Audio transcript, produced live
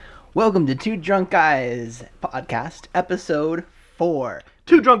Welcome to Two Drunk Guys podcast, episode 4.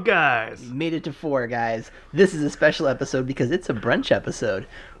 Two drunk guys. Made it to 4, guys. This is a special episode because it's a brunch episode.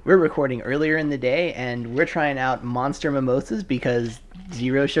 We're recording earlier in the day, and we're trying out Monster mimosas because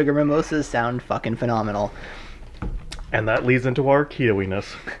zero sugar mimosas sound fucking phenomenal. And that leads into our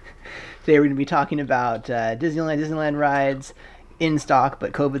ketoiness. Today we're going to be talking about Disneyland rides, in stock,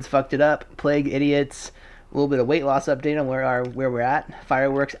 but COVID's fucked it up, plague idiots, a little bit of weight loss update on where we're at,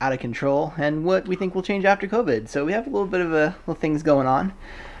 fireworks out of control, and what we think will change after COVID. So we have a little bit of little things going on.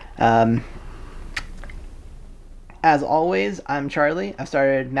 As always, I'm Charlie. I've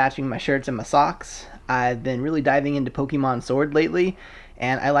started matching my shirts and my socks. I've been really diving into Pokemon Sword lately,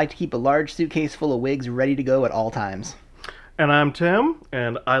 and I like to keep a large suitcase full of wigs ready to go at all times. And I'm Tim,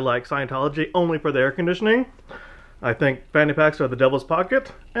 and I like Scientology only for the air conditioning. I think fanny packs are the devil's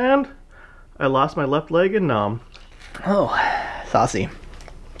pocket, and I lost my left leg in Nam. Oh, saucy.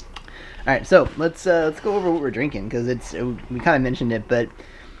 Alright, so let's go over what we're drinking, because we kind of mentioned it, but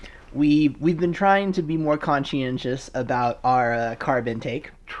we've been trying to be more conscientious about our carb intake.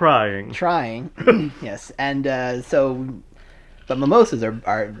 Trying. Yes, and but mimosas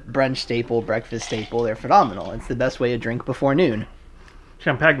are brunch staple, breakfast staple. They're phenomenal. It's the best way to drink before noon.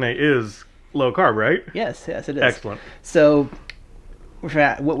 Champagne is low carb, right? Yes, it is. Excellent. So we're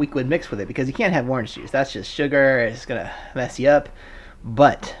trying out what we could mix with it, because you can't have orange juice. That's just sugar. It's going to mess you up.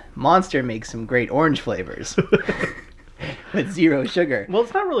 But Monster makes some great orange flavors with zero sugar. Well,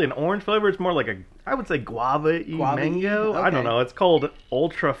 it's not really an orange flavor. It's more like I would say guava-y mango. Okay. I don't know. It's called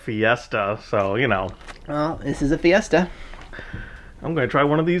Ultra Fiesta, so, you know. Well, this is a fiesta. I'm going to try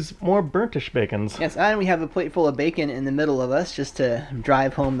one of these more burnt-ish bacons. Yes, and we have a plate full of bacon in the middle of us just to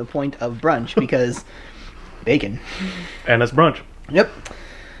drive home the point of brunch, because bacon. And it's brunch. Yep.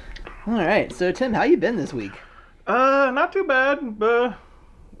 All right. So, Tim, how you been this week? Not too bad, but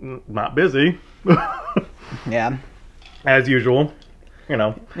not busy. Yeah. As usual, you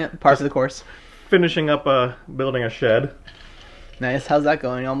know. Yeah, parts of the course. Finishing up building a shed. Nice. How's that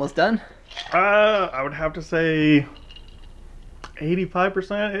going? Almost done? I would have to say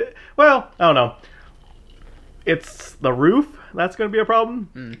 85%. Well, I don't know. It's the roof that's going to be a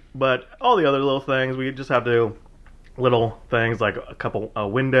problem. But all the other little things, we just have to do little things like a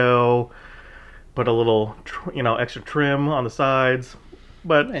window, put a little, extra trim on the sides.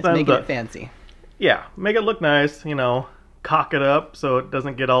 But It's making it fancy. Yeah, make it look nice, cock it up so it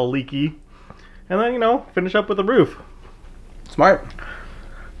doesn't get all leaky. And then, finish up with the roof. Smart.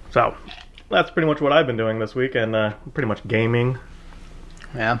 So, that's pretty much what I've been doing this week, and pretty much gaming.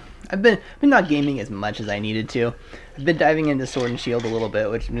 Yeah. I've been not gaming as much as I needed to. I've been diving into Sword and Shield a little bit,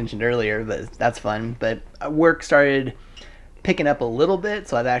 which I mentioned earlier, but that's fun. But work started picking up a little bit,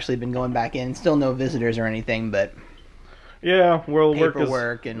 so I've actually been going back in. Still no visitors or anything, but yeah, well,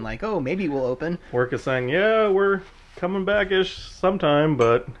 paperwork and maybe we'll open. Work is saying, yeah, we're coming back-ish sometime,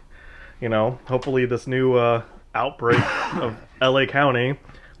 but, hopefully this new outbreak of LA County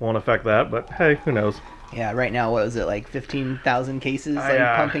won't affect that, but hey, who knows? Yeah, right now, what is it, 15,000 cases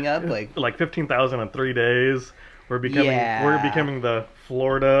pumping up? Like 15,000 in 3 days. We're becoming the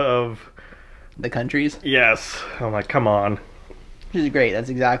Florida of the countries. Yes. I'm like, come on. Which is great. That's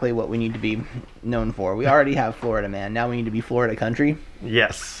exactly what we need to be known for. We already have Florida, man. Now we need to be Florida country.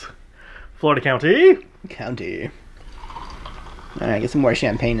 Yes. Florida County. All right, get some more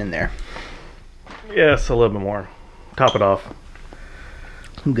champagne in there. Yes, a little bit more. Top it off.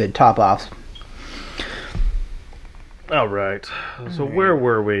 Some good top-offs. All right. So where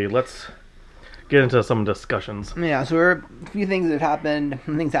were we? Let's get into some discussions. Yeah, so a few things that have happened.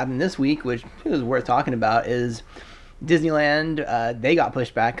 Things happened this week, which is worth talking about, is Disneyland. They got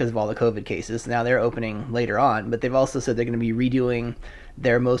pushed back because of all the COVID cases. Now they're opening later on, but they've also said they're going to be redoing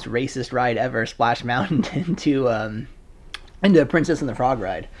their most racist ride ever, Splash Mountain, into Princess and the Frog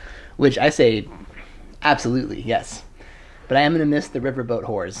ride, which I say absolutely yes. But I am going to miss the riverboat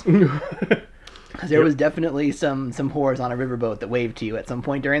whores. Because there was definitely some whores on a riverboat that waved to you at some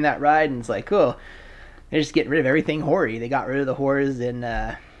point during that ride, and it's like, cool. They're just getting rid of everything hoary. They got rid of the whores in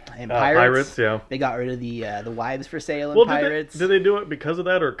Pirates. Yeah. They got rid of the wives for sale in Pirates. Did they do it because of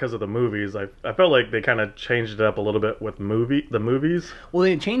that or because of the movies? I felt like they kind of changed it up a little bit with the movies. Well,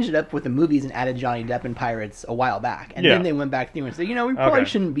 they changed it up with the movies and added Johnny Depp in Pirates a while back, and then they went back through and said, we probably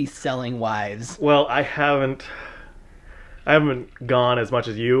shouldn't be selling wives. Well, I haven't gone as much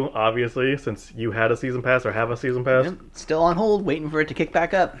as you, obviously, since you had a season pass or have a season pass. Yep. Still on hold, waiting for it to kick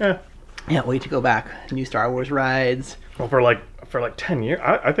back up. Yeah. Can't wait to go back. New Star Wars rides. Well, for like 10 years,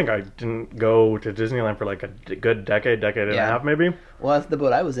 I think I didn't go to Disneyland for like a good decade and a half, maybe. Well, that's the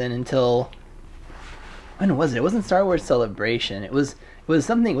boat I was in until when was it? It wasn't Star Wars Celebration. It was was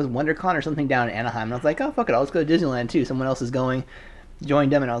something, it was WonderCon or something down in Anaheim. And I was like, oh, fuck it, I'll just go to Disneyland too. Someone else is going.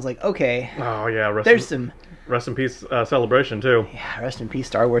 Joined them, and I was like, okay. Oh, yeah. Rest in peace Celebration, too. Yeah, rest in peace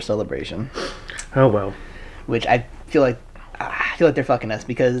Star Wars Celebration. Oh, well. Which I feel like they're fucking us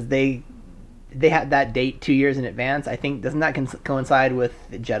because they had that date 2 years in advance. I think, doesn't that coincide with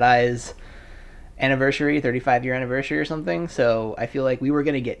Jedi's anniversary, 35-year anniversary or something? So I feel like we were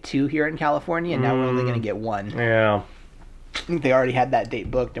going to get 2 here in California, and now we're only going to get 1. Yeah. I think they already had that date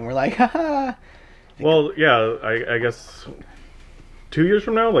booked, and we're like, haha. Well, yeah, I guess 2 years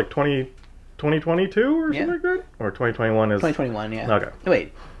from now, like 2022 or something like that? Or 2021 is... 2021, yeah. Okay. No,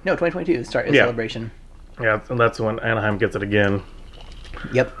 wait. No, 2022 is Celebration. Yeah, and that's when Anaheim gets it again.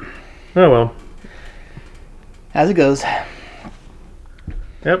 Yep. Oh, well. As it goes.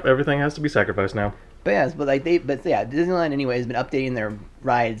 Yep, everything has to be sacrificed now. But yeah, Disneyland anyway has been updating their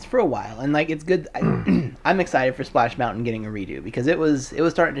rides for a while, and like it's good. I'm excited for Splash Mountain getting a redo because it was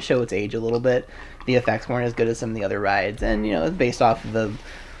starting to show its age a little bit. The effects weren't as good as some of the other rides, and you know it's based off of the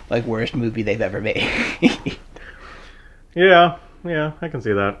like worst movie they've ever made. yeah, I can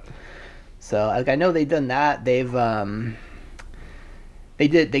see that. So like I know they've done that. They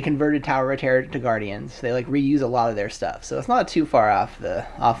converted Tower of Terror to Guardians. They like reuse a lot of their stuff, so it's not too far off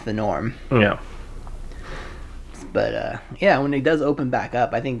the norm. Yeah. But yeah, when it does open back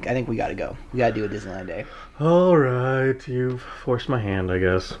up, I think we gotta go. We gotta do a Disneyland day. All right, you've forced my hand, I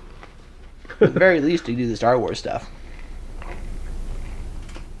guess. At the very least, to do the Star Wars stuff.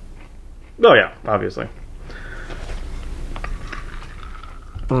 Oh yeah, obviously.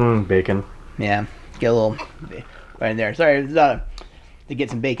 Bacon. Yeah, get a little right in there. Sorry, to get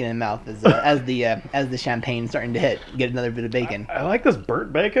some bacon in the mouth as the champagne's starting to hit. Get another bit of bacon. I like this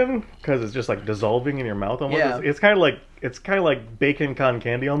burnt bacon because it's just like dissolving in your mouth almost. Yeah. It's kind of like bacon cotton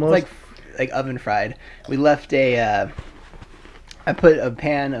candy almost. It's like oven fried. We left I put a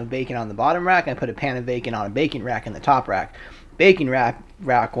pan of bacon on the bottom rack. I put a pan of bacon on a bacon rack in the top rack. Bacon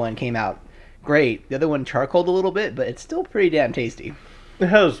rack one came out great. The other one charcoaled a little bit, but it's still pretty damn tasty. It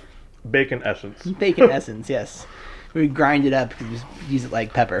has bacon essence. Bacon essence, yes. We grind it up and just use it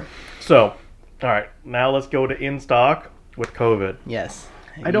like pepper. So, all right, now let's go to in stock with COVID. Yes.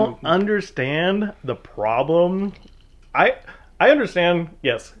 I don't understand the problem. I understand,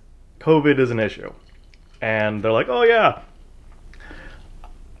 yes, COVID is an issue. And they're like, oh yeah,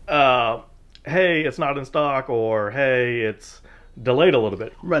 hey, it's not in stock, or hey, it's delayed a little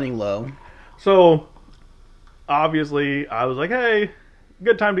bit. Running low. So, obviously, I was like, hey,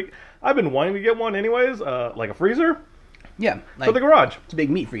 good time to... I've been wanting to get one anyways, like a freezer. Yeah. Like, for the garage. It's a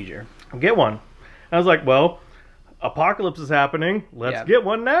big meat freezer. Get one. And I was like, well, apocalypse is happening. Let's get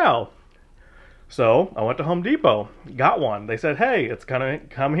one now. So I went to Home Depot, got one. They said, hey, it's gonna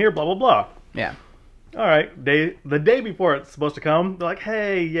come here, blah, blah, blah. Yeah. All right. The day before it's supposed to come, they're like,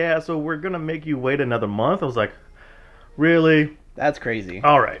 hey, yeah, so we're going to make you wait another month. I was like, really? That's crazy.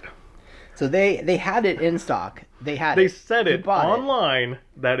 All right. So they had it in stock. They said it online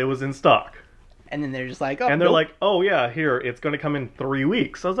that it was in stock. And then they're just like, oh. And they're like, oh, yeah, here, it's going to come in 3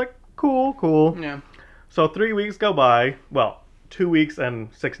 weeks. I was like, cool. Yeah. So 3 weeks go by. Well, 2 weeks and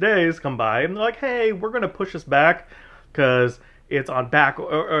 6 days come by. And they're like, hey, we're going to push this back because it's on back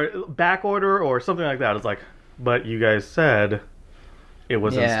order or something like that. It's like, but you guys said it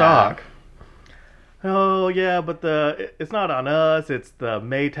was in stock. Oh, yeah, but it's not on us. It's the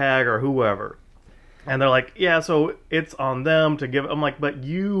Maytag or whoever. And they're like, yeah, so it's on them to give. I'm like, but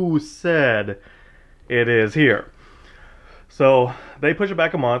you said it is here. So they push it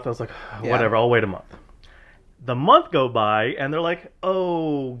back a month. I was like, whatever, I'll wait a month. The month go by, and they're like,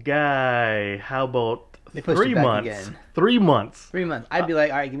 oh, guy, how about 3 months? Again. 3 months. 3 months. I'd be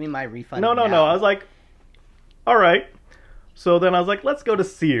like, all right, give me my refund. No. I was like, all right. So then I was like, let's go to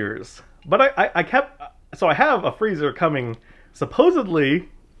Sears. But I kept... So I have a freezer coming supposedly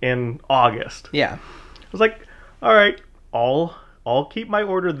in August. Yeah. I was like, all right, I'll keep my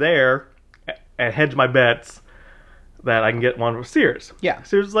order there and hedge my bets that I can get one from Sears. Yeah.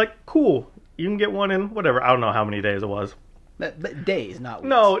 Sears was like, cool. You can get one in whatever. I don't know how many days it was. But days, not weeks.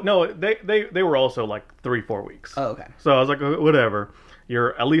 No. They were also like 3-4 weeks. Oh, okay. So I was like, whatever.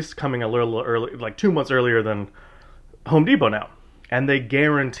 You're at least coming a little early, like 2 months earlier than Home Depot now. And they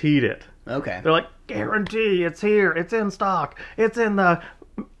guaranteed it. Okay. They're like, guarantee, it's here, it's in stock, it's in the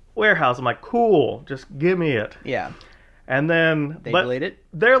warehouse. I'm like, cool, just give me it. Yeah. And then... They delayed it?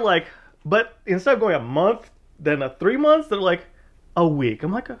 They're like, but instead of going a month, then 3 months, they're like, a week.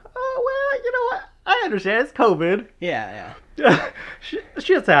 I'm like, oh, well, you know what? I understand, it's COVID. Yeah.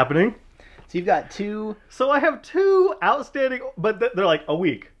 Shit's happening. So you've got two... So I have 2 outstanding, but they're like, a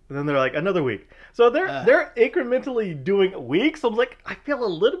week. And then they're like, another week. So they're incrementally doing weeks. I was like, I feel a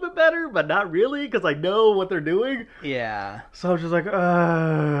little bit better, but not really, because I know what they're doing. Yeah. So I was just like,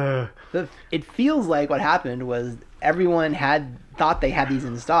 It feels like what happened was everyone thought they had these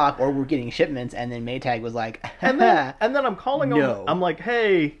in stock or were getting shipments, and then Maytag was like, and then I'm calling them. No. I'm like,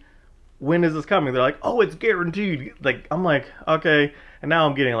 hey, when is this coming? They're like, oh, it's guaranteed. Like, I'm like, okay. And now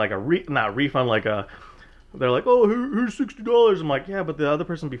I'm getting like not refund, like a. They're like, oh, here's $60. I'm like, yeah, but the other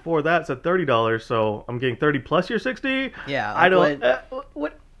person before that said $30, so I'm getting 30 plus your 60. Yeah. I don't.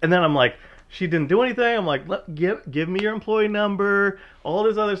 What? And then I'm like, she didn't do anything. I'm like, give me your employee number. All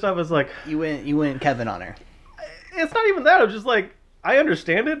this other stuff is like. You went Kevin on her. It's not even that. I'm just like, I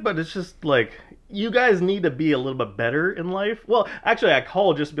understand it, but it's just like, you guys need to be a little bit better in life. Well, actually, I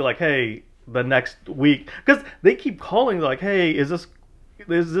called just to be like, hey, the next week, because they keep calling like, hey, is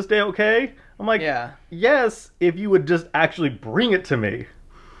this day okay? I'm like, yeah. Yes, if you would just actually bring it to me.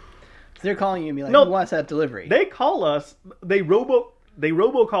 So they're calling you and be like, No, we want to set up delivery. They call us. They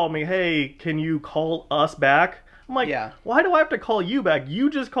robo-call me, hey, can you call us back? I'm like, yeah. Why do I have to call you back? You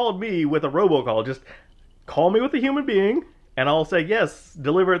just called me with a robocall. Just call me with a human being, and I'll say, yes,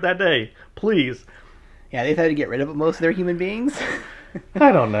 deliver it that day, please. Yeah, they've had to get rid of most of their human beings.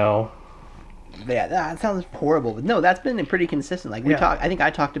 I don't know. But yeah, that sounds horrible. But no, that's been pretty consistent. Like I think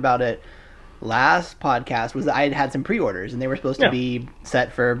I talked about it last podcast, was that I had some pre-orders and they were supposed to be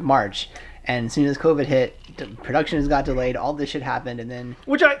set for March. And as soon as COVID hit, production has got delayed. All this shit happened, and then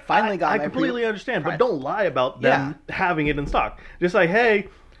which I finally got. I completely understand, but don't lie about them having it in stock. Just like, hey,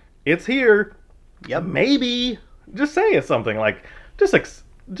 it's here. Yep. Maybe just say it's something like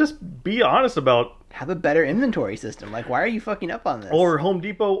just be honest about. Have a better inventory system. Like, why are you fucking up on this? Or Home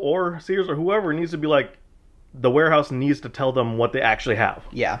Depot or Sears or whoever needs to be like, the warehouse needs to tell them what they actually have.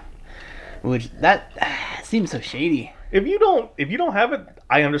 Yeah. Which that seems so shady. If you don't have it,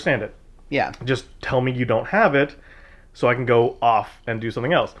 I understand it. Yeah. Just tell me you don't have it, so I can go off and do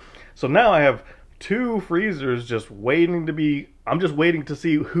something else. So now I have 2 freezers just waiting to be. I'm just waiting to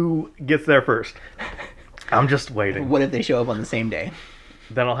see who gets there first. I'm just waiting. What if they show up on the same day?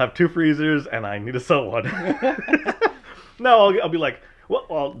 Then I'll have 2 freezers and I need to sell one. No, I'll be like,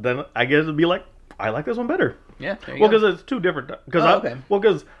 well, then I guess it'd be like, I like this one better. Yeah. There you well, go. because it's 2 different. Okay. Well,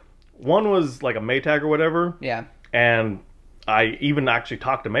 because one was like a Maytag or whatever. Yeah. And I even actually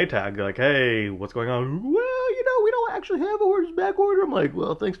talked to Maytag, like, hey, what's going on? Well, we don't actually have orders back order. I'm like,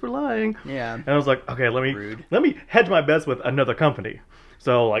 well, thanks for lying. Yeah. And I was like, okay, let me hedge my bets with another company.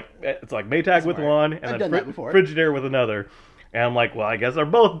 So like, it's like Maytag with one, and I've then done that before. Frigidaire with another. And I'm like, well, I guess they're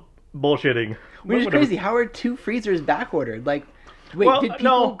both bullshitting. Which is crazy. How are 2 freezers back ordered? Like, wait, did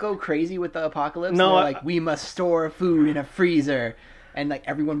people go crazy with the apocalypse? No, they're like, we must store food in a freezer, and like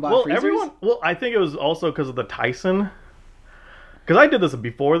everyone bought freezers. I think it was also because of the Tyson. Because I did this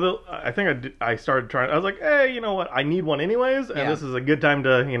before I started trying. I was like, hey, you know what? I need one anyways, and this is a good time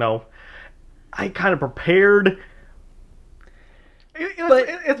to, I kind of prepared. But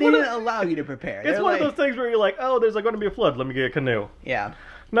they didn't allow you to prepare. It's one of those things where you're like, oh, there's going to be a flood. Let me get a canoe. Yeah.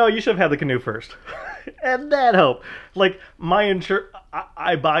 No, you should have had the canoe first. And that helped. Like,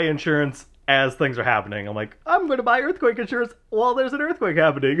 I buy insurance as things are happening. I'm like, I'm going to buy earthquake insurance while there's an earthquake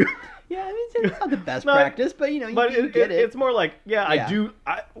happening. Yeah, I mean, it's not the best practice, but, you get it. It's more like, I do.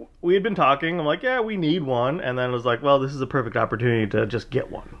 We had been talking. I'm like, yeah, we need one. And then it was like, well, this is a perfect opportunity to just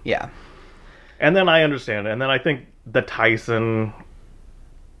get one. Yeah. And then I understand it. And then I think the Tyson...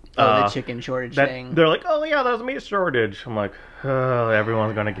 the chicken shortage thing. They're like, oh, yeah, there's a meat shortage. I'm like, oh,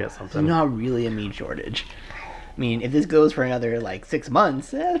 everyone's going to get something. It's not really a meat shortage. I mean, if this goes for another, 6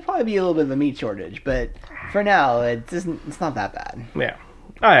 months, it'll probably be a little bit of a meat shortage. But for now, it's not that bad. Yeah.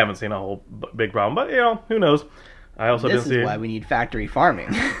 I haven't seen a whole big problem. But, who knows? I also this is why we need factory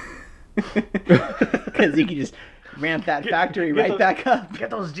farming. Because you can just ramp that factory back up.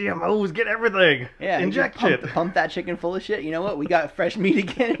 Get those GMOs, get everything. Yeah, inject shit. Pump that chicken full of shit. You know what? We got fresh meat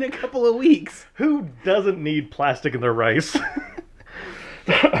again in a couple of weeks. Who doesn't need plastic in their rice?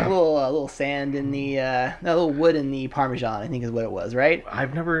 a little sand in the a little wood in the Parmesan, I think is what it was, right?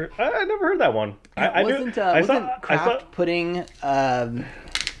 I've never heard that one. Wasn't Kraft putting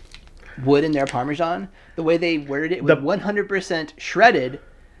wood in their Parmesan? The way they worded it was 100% shredded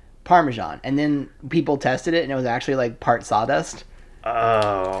Parmesan, and then people tested it and it was actually like part sawdust.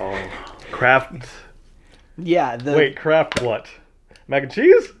 Oh, Kraft. Yeah. Wait, Kraft what? Mac and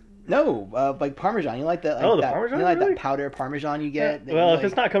cheese? No, like Parmesan. You like that? Like the Parmesan. You like that powder Parmesan you get? Yeah. Well, if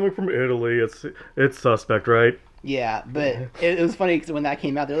it's not coming from Italy, it's suspect, right? Yeah, but it was funny because when that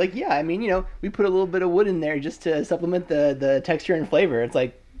came out, they're like, yeah, I mean, we put a little bit of wood in there just to supplement the texture and flavor. It's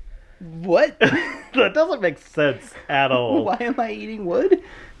like, what? That doesn't make sense at all. Why am I eating wood?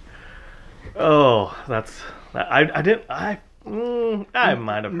 Oh, I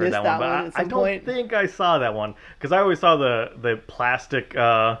might have heard Missed that that one, one but at I some don't point? think I saw that one because I always saw the plastic,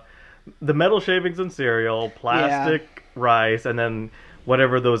 the metal shavings and cereal, plastic rice, and then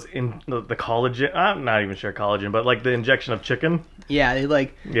whatever those in the collagen. I'm not even sure collagen, but like the injection of chicken. Yeah, they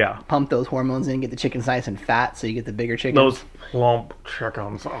like Yeah, pump those hormones in and get the chickens nice and fat, so you get the bigger chickens. those plump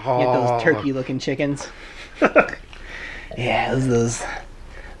chickens. You get those turkey-looking chickens. Yeah,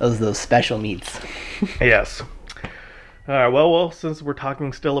 those special meats. Yes. All right. Well, since we're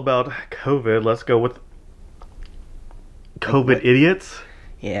talking still about COVID, let's go with COVID idiots.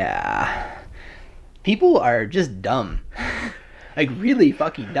 Yeah. People are just dumb. Like, really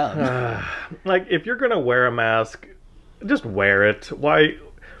fucking dumb. Like, if you're gonna wear a mask, just wear it. Why?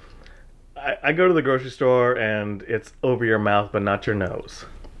 I go to the grocery store and it's over your mouth, but not your nose.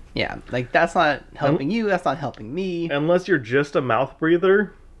 Yeah, like, that's not helping you, that's not helping me. Unless you're just a mouth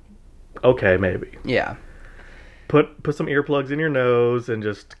breather, okay, maybe. Yeah. Put some earplugs in your nose and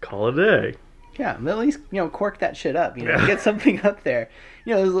just call it a day. Yeah, but at least, cork that shit up, get something up there.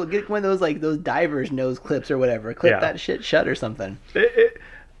 Get one of those, like, those divers nose clips or whatever. Clip that shit shut or something.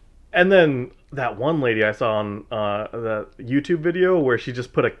 And then that one lady I saw on the YouTube video where she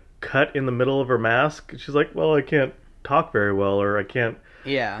just put a cut in the middle of her mask. She's like, well, I can't talk very well, or I can't...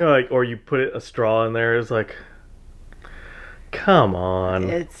 Yeah. Or you put a straw in there. It's like, come on.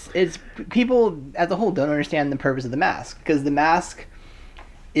 It's people as a whole don't understand the purpose of the mask, because the mask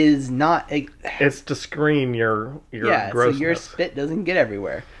is not... It's to screen your grossness. So your spit doesn't get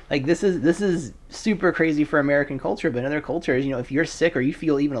everywhere. Like, this is super crazy for American culture, but in other cultures, if you're sick or you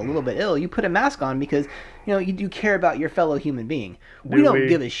feel even a little bit ill, you put a mask on because, you do care about your fellow human being. We don't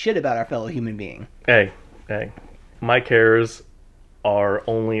give a shit about our fellow human being. Hey, my cares are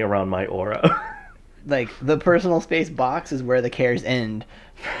only around my aura. Like, the personal space box is where the cares end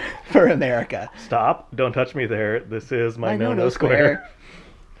for America. Stop. Don't touch me there. This is my no square.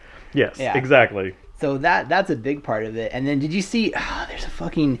 Yes, exactly. So that's a big part of it. And then did you see... there's a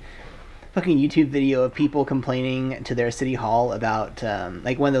fucking YouTube video of people complaining to their city hall about,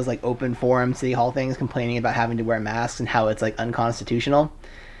 like, one of those, like, open forum city hall things, complaining about having to wear masks and how it's, like, unconstitutional.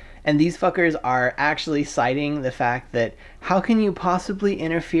 And these fuckers are actually citing the fact that how can you possibly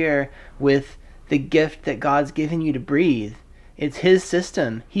interfere with the gift that God's given you to breathe? It's his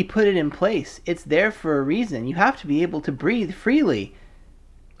system. He put it in place. It's there for a reason. You have to be able to breathe freely.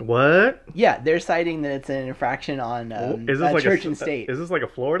 What? Yeah, they're citing that it's an infraction on is this like church and state. Is this like a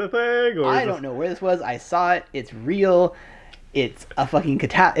Florida thing? Or I don't know where this was. I saw it. It's real. It's a fucking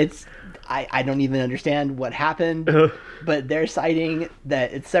I don't even understand what happened, but they're citing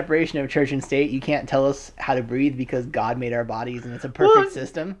that it's separation of church and state. You can't tell us how to breathe because God made our bodies and it's a perfect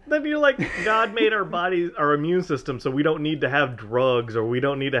system. Then you're like, God made our bodies, our immune system, so we don't need to have drugs or we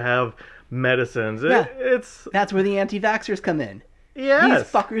don't need to have medicines. Yeah, that's where the anti-vaxxers come in. Yes.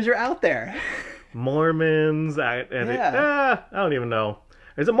 These fuckers are out there. Mormons. I don't even know.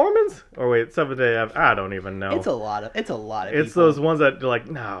 Is it Mormons? Or wait, Seventh-day Adventist? I don't even know. It's a lot of It's people. those ones that are like,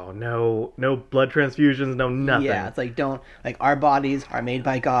 no blood transfusions, no nothing. Yeah, it's like, our bodies are made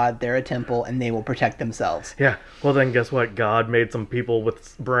by God, they're a temple, and they will protect themselves. Yeah, well then guess what? God made some people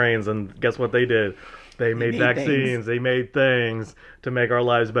with brains, and guess what they did? They made vaccines, things. They made things to make our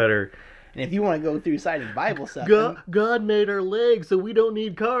lives better. And if you want to go through citing Bible stuff... God made our legs, so we don't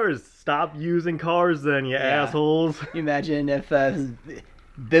need cars. Stop using cars then, you assholes. You imagine if... on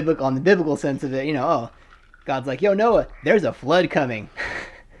the biblical sense of it, God's like, yo, Noah, there's a flood coming.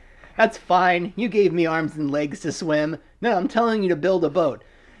 That's fine. You gave me arms and legs to swim. No, I'm telling you to build a boat.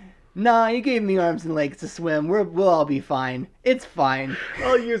 Nah, you gave me arms and legs to swim. We'll all be fine. It's fine.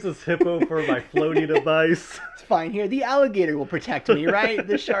 I'll use this hippo for my floaty device. It's fine here. The alligator will protect me, right?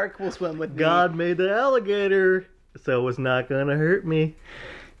 The shark will swim with me. God made the alligator, so it's not gonna hurt me.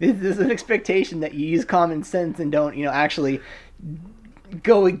 There's an expectation that you use common sense and don't, actually...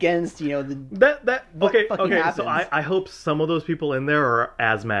 go against okay. Happens. So I hope some of those people in there are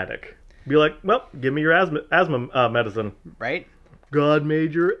asthmatic. Be like, well, give me your asthma medicine. Right. God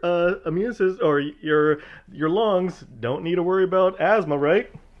made your immune system or your lungs. Don't need to worry about asthma,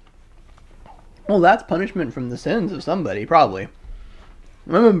 right? Well, that's punishment from the sins of somebody, probably.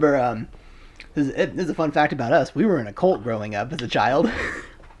 Remember, this is a fun fact about us. We were in a cult growing up as a child.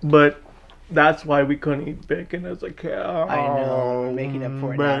 But that's why we couldn't eat bacon as a kid. I know. We're making up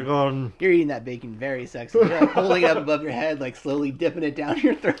for it bacon. Now. You're eating that bacon very sexy. You're like holding it up above your head, like slowly dipping it down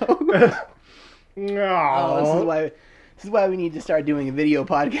your throat. No. Oh, this is why we need to start doing a video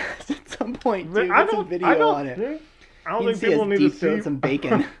podcast at some point, too. Get some video on it. I don't think people need to see some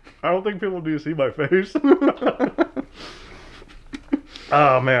bacon. I don't think people do see my face.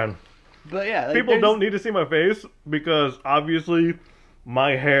 Oh, man. But yeah, like, People don't need to see my face because obviously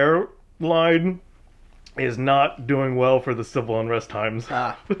my hairline is not doing well for the civil unrest times.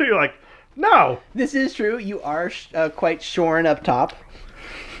 You're like, no. This is true. You are quite shorn up top.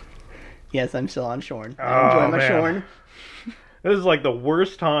 Yes, I'm still on shorn. I enjoy my shorn. This is like the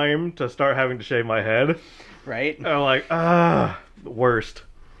worst time to start having to shave my head. Right? I'm like, worst.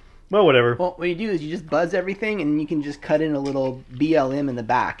 Well, whatever. Well, what you do is you just buzz everything, and you can just cut in a little BLM in the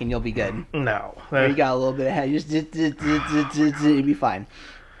back, and you'll be good. No. Or you got a little bit of head. You just you'll be fine.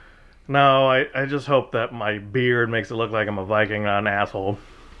 No, I just hope that my beard makes it look like I'm a Viking, not an asshole.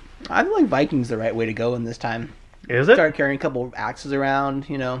 I feel like Viking's the right way to go in this time. Is it? Start carrying a couple of axes around,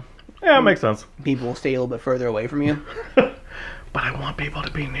 you know. Yeah, it makes sense. People will stay a little bit further away from you. But I want people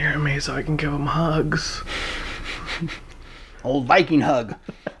to be near me so I can give them hugs. Old Viking hug.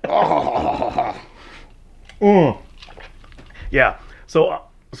 Yeah.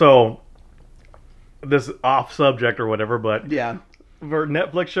 So this off subject or whatever, but Yeah. for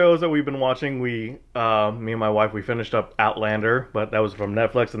Netflix shows that we've been watching, me and my wife, we finished up Outlander, but that was from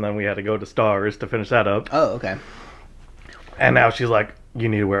Netflix, and then we had to go to Stars to finish that up. Oh, okay. And now she's like, "You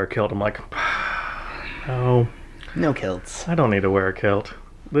need to wear a kilt." I'm like, "No, No kilts. I don't need to wear a kilt.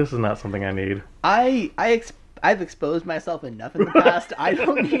 This is not something I need." I've exposed myself enough in the past. I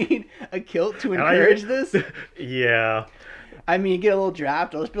don't need a kilt to encourage this. Yeah. I mean, you get a little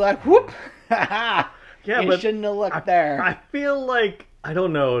draft, I'll just be like, whoop! Yeah, you but shouldn't have looked there. I feel like, I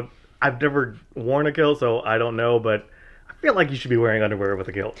don't know, I've never worn a kilt, so I don't know, but I feel like you should be wearing underwear with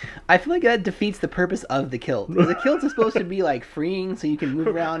a kilt. I feel like that defeats the purpose of the kilt. Because the kilt is supposed to be like freeing, so you can move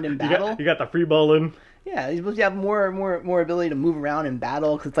around in battle. You got the free balling. Yeah, you're supposed to have more ability to move around in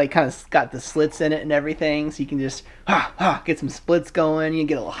battle because it's like kind of got the slits in it and everything, so you can just get some splits going. You can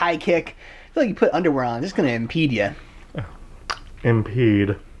get a little high kick. I feel like you put underwear on, it's just gonna impede you.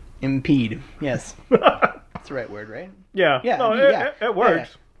 Impede. Impede. Yes, that's the right word, right? Yeah. Yeah, No, yeah. it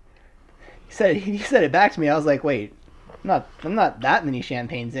works. He said it back to me. I was like, wait, I'm not that many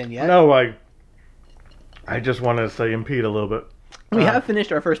champagnes in yet. No, I just wanted to say impede a little bit. We have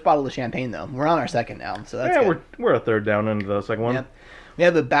finished our first bottle of champagne though. We're on our second now, so that's good. we're a third down into the second one. Yep. We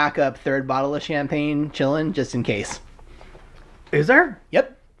have a backup third bottle of champagne chilling just in case. Is there?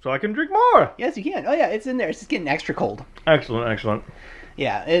 Yep. So I can drink more. Yes, you can. Oh yeah, it's in there. It's just getting extra cold. Excellent.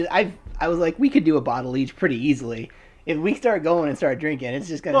 Yeah, I was like, we could do a bottle each pretty easily. If we start going and start drinking, it's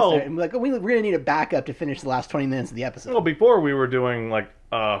just gonna start. I'm like, we're gonna need a backup to finish the last 20 minutes of the episode. Well, before we were doing like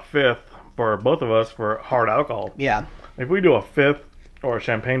a fifth for both of us for hard alcohol. Yeah. If we do a fifth or a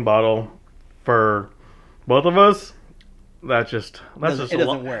champagne bottle for both of us, it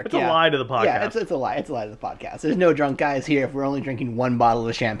doesn't work. It's a lie to the podcast. Yeah, it's a lie. It's a lie to the podcast. There's no drunk guys here if we're only drinking one bottle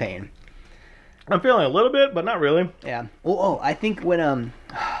of champagne. I'm feeling a little bit, but not really. Yeah. Oh, I think when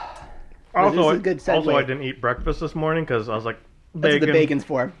Also, this is a good segue. I didn't eat breakfast this morning because I was like, bacon. That's what the bacon's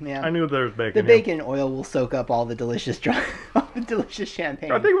for. Yeah. I knew there was bacon. The bacon and oil will soak up all the delicious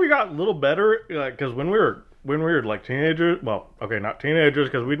champagne. I think we got a little better because when we were like teenagers. Well, okay, not teenagers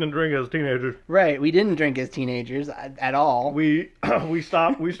because we didn't drink as teenagers. Right, we didn't drink as teenagers at all. We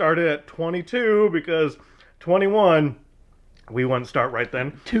stopped. We started at 22 because 21 we wouldn't start right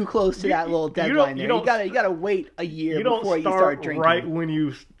then. Too close to that little deadline there. You gotta wait a year before you start drinking. Right when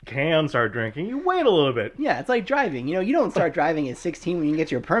you can start drinking. You wait a little bit. Yeah, it's like driving. You don't start driving at 16 when you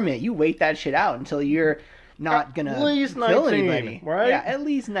get your permit. You wait that shit out until you're not gonna at least 19, kill anybody. Right? Yeah, at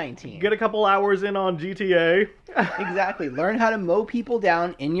least 19. Get a couple hours in on GTA. Exactly. Learn how to mow people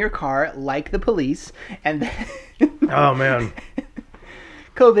down in your car like the police, and then oh man,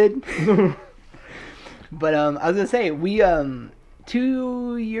 COVID. But I was gonna say we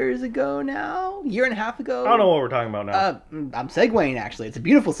 2 years ago now, year and a half ago. I don't know what we're talking about now. I'm segueing actually. It's a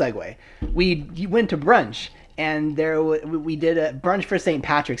beautiful segue. We went to brunch, and we did a brunch for St.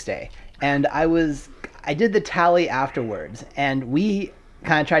 Patrick's Day, and I did the tally afterwards, and we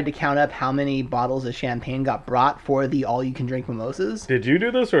kind of tried to count up how many bottles of champagne got brought for the all-you-can-drink mimosas. Did you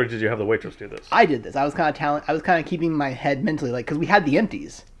do this, or did you have the waitress do this? I did this. I was kind of keeping my head mentally, like, because we had the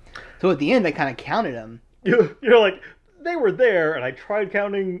empties. So at the end, I kind of counted them. You're like, they were there, and I tried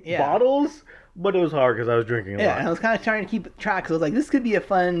counting bottles, but it was hard because I was drinking a lot. Yeah, and I was kind of trying to keep track, because I was like, this could be a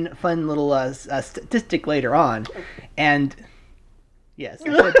fun little statistic later on. And yes,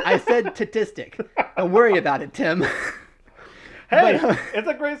 I said statistic. Don't worry about it, Tim. Hey, it's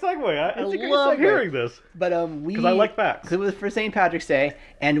a great segue. I love hearing this. But because I like facts. Because it was for St. Patrick's Day,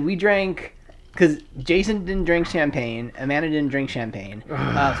 and we drank. Because Jason didn't drink champagne, Amanda didn't drink champagne, so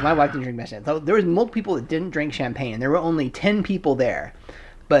my wife didn't drink champagne. So there was multiple people that didn't drink champagne. There were only 10 people there,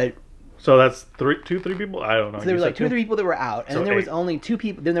 but So that's two, three people. I don't know. So there You was said like two or three people that were out, and So then there was 8. only 2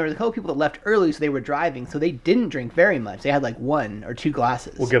 people. Then there was a couple people that left early, so they were driving, so they didn't drink very much. They had like 1 or 2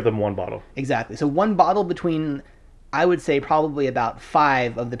 glasses. We'll give them 1 bottle. Exactly. So 1 bottle between, I would say, probably about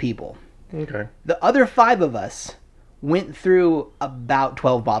 5 of the people. Okay. The other 5 of us went through about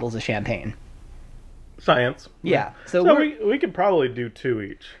 12 bottles of champagne. Science. Yeah. So we could probably do 2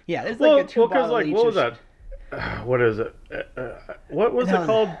 each. Yeah, there's like a 2 bottle like each. what was of- that? What is it? What was No. it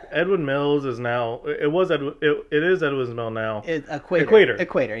called? Edwin Mills is now. It was Edwin. It is Edwin Mills now.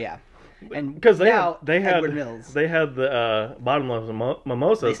 Equator, yeah. And Because now they had Edward Mills. they had the bottomless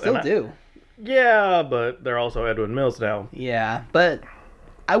mimosas. They still do. Yeah, but they're also Edwin Mills now. Yeah, but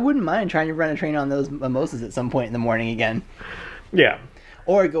I wouldn't mind trying to run a train on those mimosas at some point in the morning again. Yeah.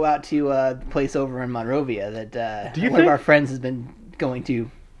 Or go out to the place over in Monrovia that Do you one of think- our friends has been going to.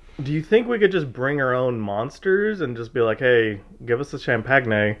 Do you think we could just bring our own monsters and just be like, hey, give us a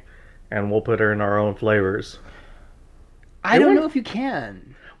champagne, and we'll put her in our own flavors? I don't know if you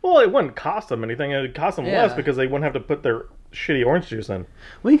can. Well, it wouldn't cost them anything. It would cost them Yeah. less because they wouldn't have to put their shitty orange juice in.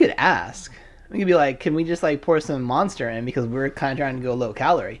 We could ask. We could be like, can we just like pour some Monster in because we're kind of trying to go low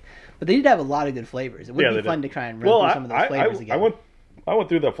calorie. But they did have a lot of good flavors. It would Yeah, be they fun did. to try and run through some of those flavors again. I went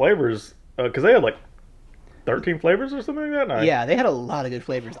through the flavors because they had like 13 flavors or something like that. And I- Yeah, they had a lot of good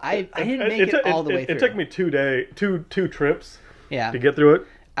flavors. I didn't make it all the way through. It took me 2 trips Yeah, to get through it.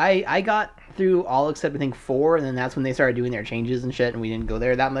 I got through all except I think 4, and then that's when they started doing their changes and shit, and we didn't go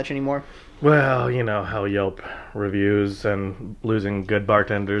there that much anymore. Well, you know how Yelp reviews and losing good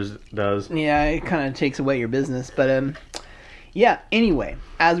bartenders does. Yeah, it kind of takes away your business, but yeah. Anyway,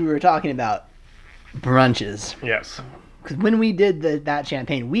 as we were talking about brunches, Yes. because when we did that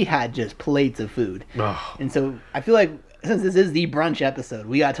champagne, we had just plates of food, Oh, and so I feel like since this is the brunch episode,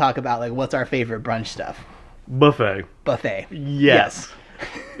 we gotta talk about like what's our favorite brunch stuff. buffet. Buffet. Yes.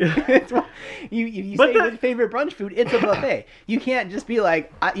 It's, you But say the- your favorite brunch food, it's a buffet. You can't just be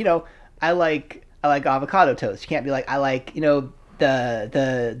like, I like avocado toast. You can't be like, I like, the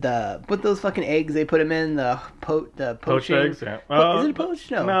what those fucking eggs they put them in, the Poached poaching. eggs? Yeah. Is it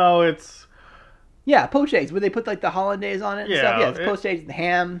poached? No. No, it's... Yeah, poached eggs, where they put like the hollandaise on it and Yeah, stuff. Yeah, it's it- poached eggs, the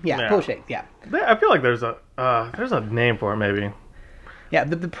ham. Yeah, Yeah. poached eggs, yeah. I feel like there's a name for it, maybe. Yeah,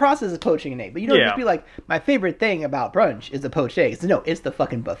 the process is poaching an egg. But you don't Yeah. just be like, my favorite thing about brunch is the poached eggs. No, it's the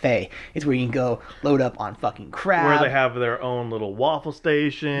fucking buffet. It's where you can go load up on fucking crab. Where they have their own little waffle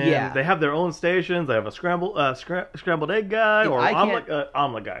station. Yeah. They have their own stations. They have a scrambled egg guy or I omelet guy.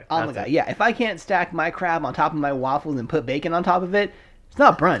 omelet That's guy. it. Yeah, if I can't stack my crab on top of my waffles and put bacon on top of it, it's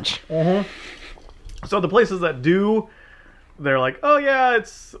not brunch. So the places that do, they're like, oh yeah,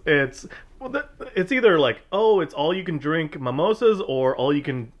 it's it's either like, oh, it's all you can drink mimosas or all you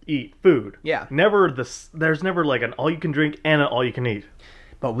can eat food. Yeah. There's never like an all you can drink and an all you can eat.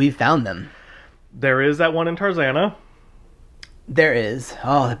 But we found them. There is that one in Tarzana. There is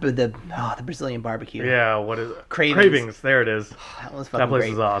the Brazilian barbecue. Yeah, what is it? Cravings. There it is. That was That fucking place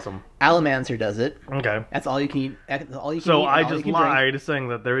great. is awesome. Alamancer does it. Okay. That's all you can eat. All you can So eat. I and all just you can drink. lied saying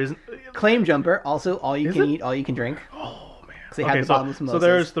that there isn't. Claim Jumper also all you Is can it? eat, all you can drink. Oh man. They have the bottomless so mimosas.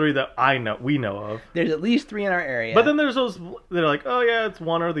 there's 3 that we know of. There's at least 3 in our area. But then there's those they're like, oh yeah, it's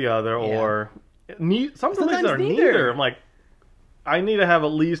one or the other, or some places Sometimes are neither. neither. I'm like, I need to have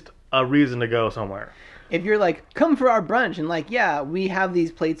at least a reason to go somewhere. if you're like, come for our brunch, and like, yeah, we have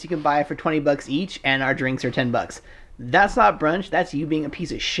these plates you can buy for $20 each, and our drinks are $10. That's not brunch. That's you being a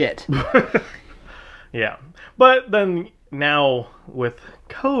piece of shit. Yeah, but then now with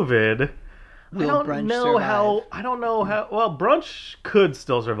COVID, Will I don't brunch know survive? how. I don't know how. Well, brunch could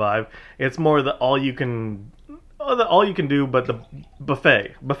still survive. It's more the all you can do, but the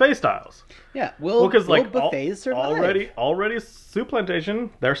buffet styles. Yeah, will Because like buffets survive? already Soup Plantation,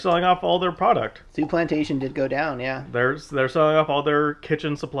 they're selling off all their product. Soup Plantation did go down, yeah. They're selling off all their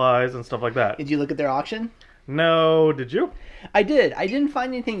kitchen supplies and stuff like that. Did you look at their auction? No, did you? I did. I didn't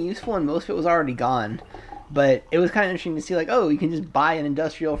find anything useful, and most of it was already gone. But it was kind of interesting to see, like, oh, you can just buy an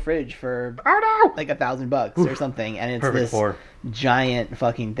industrial fridge for like $1,000 or something, and it's Perfect this for. giant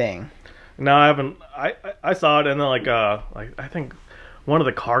fucking thing. No, I haven't. I saw it, and then like I think one of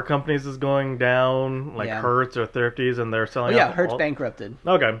the car companies is going down, like Yeah. Hertz or Thrifties, and they're Oh selling. yeah, off Hertz all- bankrupted.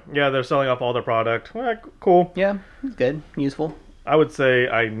 Okay, yeah, they're selling off all their product. Cool. Yeah, it's good, useful. I would say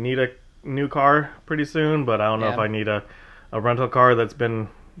I need a new car pretty soon, but I don't know Yeah. if I need a rental car that's been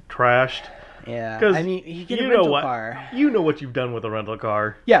trashed. Yeah, 'Cause I mean, you get a you rental know what car. you know what you've done with a rental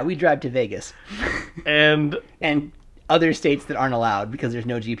car, Yeah, we drive to Vegas, and and other states that aren't allowed because there's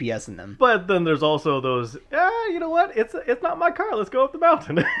no GPS in them. But then there's also those, you know what? It's not my car. Let's go up the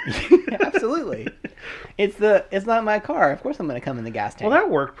mountain. Absolutely. It's not my car. Of course I'm going to come in the gas tank. Well, that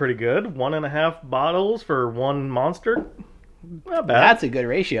worked pretty good. 1.5 bottles for one monster. Not bad. That's a good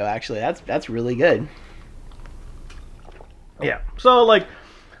ratio, actually. That's really good. Yeah. So, like,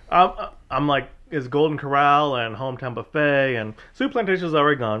 I'm like, is Golden Corral and Hometown Buffet and Soup Plantation's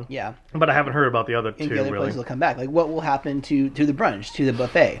already gone. Yeah. But I haven't heard about the other two, The other really. places will come back. Like, what will happen to the brunch, to the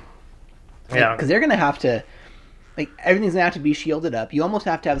buffet? Yeah. Because they're going to have to, like, everything's going to have to be shielded up. You almost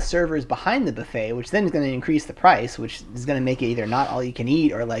have to have servers behind the buffet, which then is going to increase the price, which is going to make it either not all you can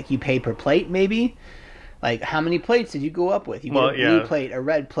eat or, like, you pay per plate, maybe. Like, how many plates did you go up with? You get a blue plate, a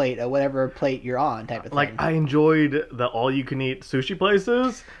red plate, a whatever plate you're on type of thing. Like, I enjoyed the all-you-can-eat sushi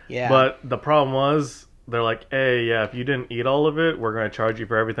places. Yeah. But the problem was, they're like, hey, yeah, if you didn't eat all of it, we're going to charge you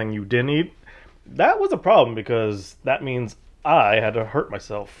for everything you didn't eat. That was a problem because that means I had to hurt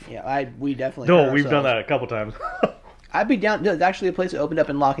myself. Yeah, we definitely. No, we've done that a couple times. I'd be down. There's actually a place that opened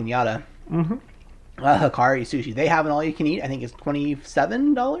up in La Cañada. Mm-hmm. Hikari Sushi. They have an all-you-can-eat. I think it's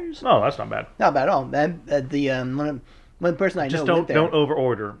 $27. Oh, that's not bad. Not bad at all. One person I know Just went there. don't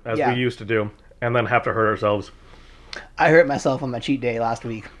over-order, as we used to do, and then have to hurt ourselves. I hurt myself on my cheat day last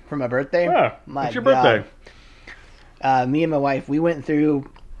week for my birthday. Yeah, it's your birthday. Me and my wife, we went through.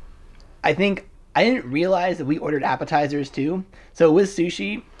 I think I didn't realize that we ordered appetizers too. So it was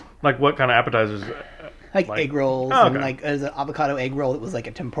sushi. Like what kind of appetizers? Like egg rolls, okay. and like there's an avocado egg roll. It was like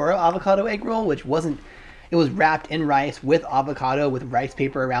a tempura avocado egg roll, which wasn't. It was wrapped in rice with avocado with rice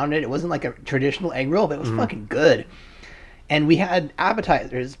paper around it. It wasn't like a traditional egg roll, but it was fucking good. And we had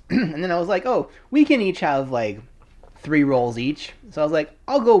appetizers, and then I was like, oh, we can each have like 3 rolls each. So I was like,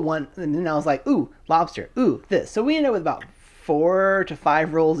 I'll go one, and then I was like, ooh, lobster, ooh, this. So we ended up with about 4 to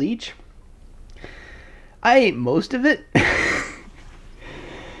 5 rolls each. I ate most of it.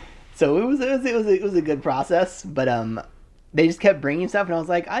 So it was a good process, but they just kept bringing stuff, and I was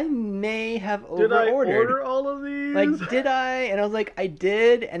like, I may have over-ordered. Did I order all of these? Like, did I? And I was like, I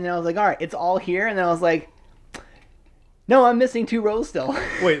did, and then I was like, all right, it's all here, and then I was like, no, I'm missing 2 rolls still.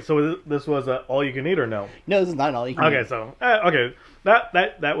 Wait, so this was all you can eat or no? No, this is not all you can eat. Okay, so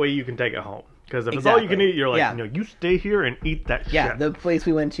that way you can take it home. Because if it's all you can eat, you're like, no, you stay here and eat that shit. Yeah, the place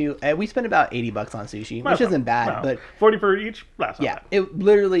we went to, we spent about $80 on sushi, which isn't bad, but 40 for each. That's not bad. It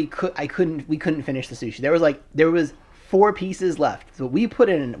literally we couldn't finish the sushi. There was 4 pieces left, so we put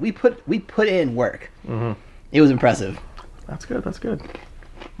in work. Mm-hmm. It was impressive. That's good. That's good.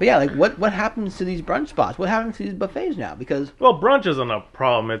 But yeah, like what happens to these brunch spots? What happens to these buffets now? Because brunch isn't a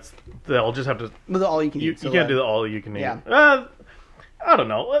problem. They'll just have to. With all you can eat, you can't do the all you can eat. Yeah. I don't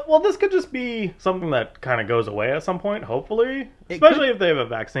know. Well, this could just be something that kind of goes away at some point, hopefully. Especially if they have a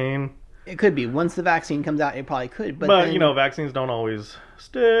vaccine. It could be. Once the vaccine comes out, it probably could. But then, vaccines don't always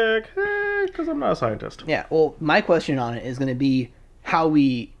stick, because I'm not a scientist. Yeah, well, my question on it is going to be how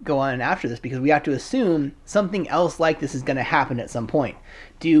we go on after this, because we have to assume something else like this is going to happen at some point.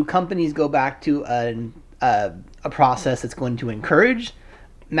 Do companies go back to a process that's going to encourage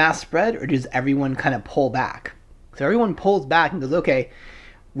mass spread, or does everyone kind of pull back? So everyone pulls back and goes, okay,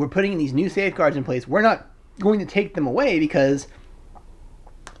 we're putting these new safeguards in place. We're not going to take them away because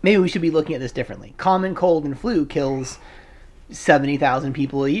maybe we should be looking at this differently. Common cold and flu kills 70,000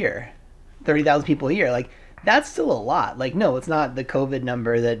 people a year, 30,000 people a year. Like, that's still a lot. Like, no, it's not the COVID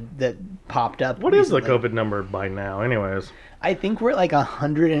number that popped up. What recently. Is the COVID number by now, anyways? I think we're at like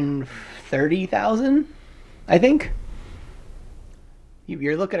 130,000, I think.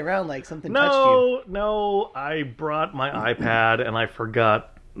 You're looking around like something touched you. No, I brought my iPad and I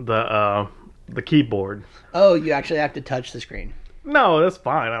forgot the keyboard. Oh, you actually have to touch the screen. No, that's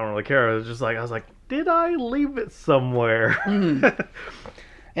fine. I don't really care. It's just like, I was like, did I leave it somewhere?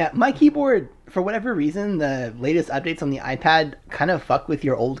 Yeah, my keyboard, for whatever reason, the latest updates on the iPad kind of fuck with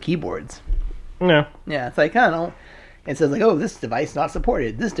your old keyboards. Yeah. Yeah, it's like, I don't know. It says like, oh, this device not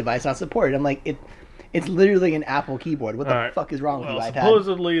supported. This device not supported. I'm like, it's literally an Apple keyboard. What the fuck is wrong with you, iPad?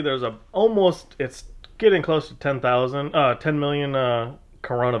 Supposedly, there's it's getting close to 10 million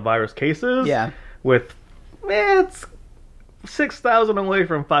coronavirus cases. Yeah. With, it's 6,000 away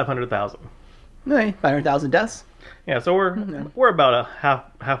from 500,000. Okay, 500,000 deaths. Yeah, so we're about a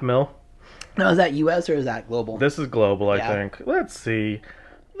half mil. Now, is that U.S. or is that global? This is global, I think. Let's see.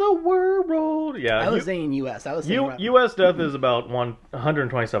 The world. Yeah. I was saying U.S. I was saying U.S. death is about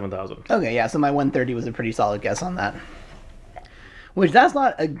 127,000. Okay, yeah, so my 130 was a pretty solid guess on that. Which, that's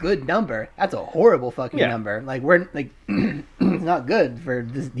not a good number. That's a horrible fucking number. Like, we're, like, it's not good for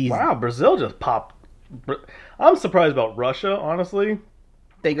these... Wow, Brazil just popped. I'm surprised about Russia, honestly.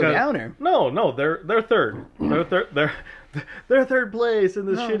 They go down, or no, they're third. They're third place in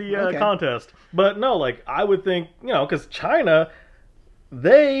this shitty okay. contest. But no, like I would think, because China,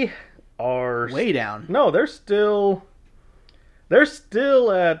 they are way down. No, they're still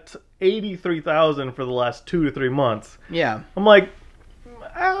at 83,000 for the last 2 to 3 months. Yeah, I'm like,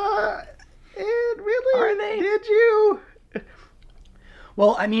 really? Are they? Did you?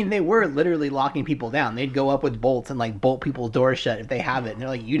 Well, I mean, they were literally locking people down. They'd go up with bolts and like bolt people's doors shut if they have it. And they're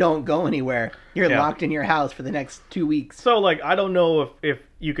like, you don't go anywhere. You're locked in your house for the next 2 weeks. So like, I don't know if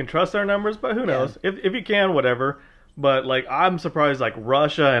you can trust our numbers, but who knows? If you can, whatever. But like, I'm surprised like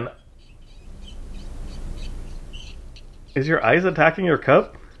Russia and... Is your ice attacking your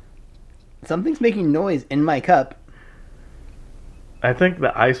cup? Something's making noise in my cup. I think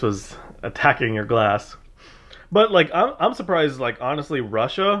the ice was attacking your glass. But like, I'm surprised, like, honestly,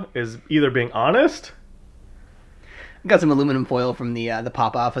 Russia is either being honest. Got some aluminum foil from the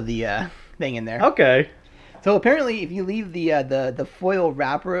pop off of the thing in there. Okay. So apparently, if you leave the foil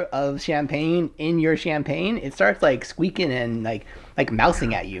wrapper of champagne in your champagne, it starts like squeaking and like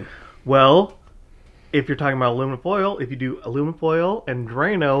mousing at you. Well, if you're talking about aluminum foil, if you do aluminum foil and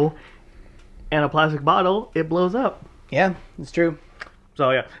Drano and a plastic bottle, it blows up. Yeah, it's true.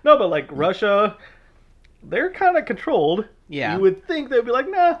 So yeah, no, but like Russia, they're kind of controlled. Yeah. You would think they'd be like,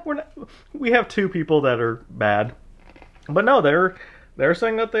 nah, we're not. We have 2 people that are bad, but no, they're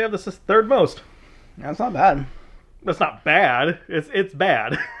saying that they have the third most. That's not bad. That's not bad. It's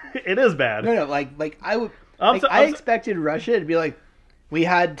bad. It is bad. No, like I expected Russia to be like, we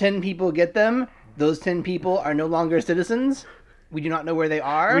had 10 people get them. Those 10 people are no longer citizens. We do not know where they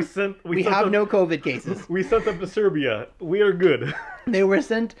are. We have no COVID cases. We sent them to Serbia. We are good. They were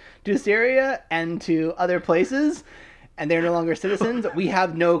sent to Syria and to other places, and they're no longer citizens. We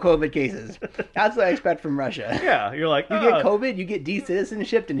have no COVID cases. That's what I expect from Russia. Yeah, you're like, you get COVID, you get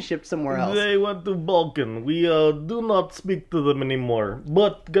de-citizenshiped and shipped somewhere else. They went to Balkan. We do not speak to them anymore.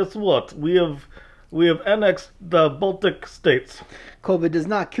 But guess what? We have annexed the Baltic states. COVID does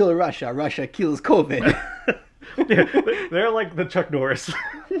not kill Russia. Russia kills COVID. Yeah, they're like the Chuck Norris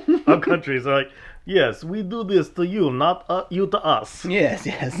of countries. They're like, yes, we do this to you, not you to us.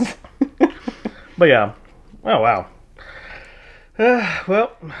 Yes. But yeah. Oh, wow.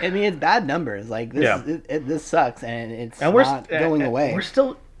 Well, I mean, it's bad numbers. Like, this, this sucks, and it's not going away. We're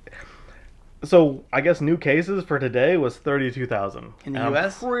still... So, I guess new cases for today was 32,000. In the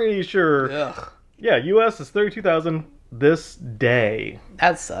U.S.? I'm pretty sure... Ugh. Yeah, U.S. is 32,000 this day.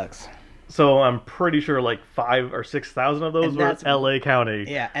 That sucks. So I'm pretty sure like 5,000 or 6,000 of those were LA County.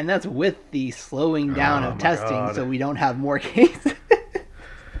 Yeah, and that's with the slowing down of testing, God. so we don't have more cases.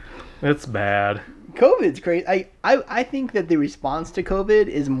 It's bad. COVID's crazy. I think that the response to COVID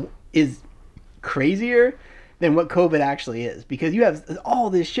is crazier than what COVID actually is, because you have all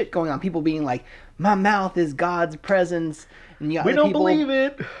this shit going on. People being like, "My mouth is God's presence," and you got we don't believe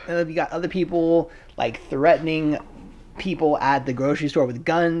it. And you got other people like threatening people at the grocery store with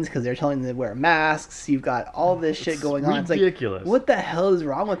guns because they're telling them to wear masks. You've got all this shit going on. It's ridiculous. Like, what the hell is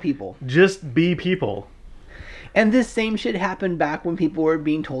wrong with people? Just be people. And this same shit happened back when people were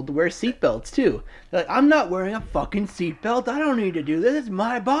being told to wear seatbelts too. They're like, I'm not wearing a fucking seatbelt. I don't need to do this. It's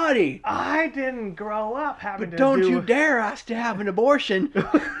my body. I didn't grow up having but don't you dare ask to have an abortion.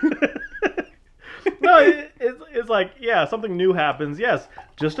 No, it's like, yeah, something new happens. Yes,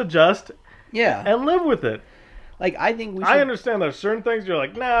 just adjust. Yeah. And live with it. Like, I think we should... I understand there's certain things you're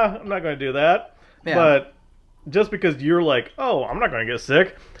like, nah, I'm not going to do that. Yeah. But just because you're like, oh, I'm not going to get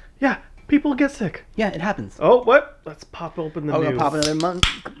sick. Yeah, people get sick. Yeah, it happens. Oh, what? Let's pop open the news. Pop another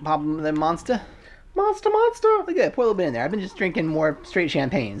Monster. Monster. Look at that. Pour a little bit in there. I've been just drinking more straight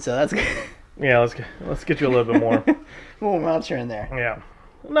champagne, so that's good. Yeah, let's get you a little bit more. More Monster in there. Yeah.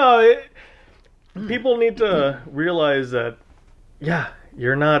 No, people need to realize that, yeah,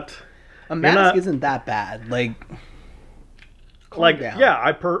 you're not... A mask isn't that bad. Like down. Yeah,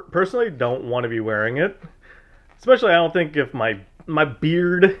 I personally don't want to be wearing it. Especially, I don't think if my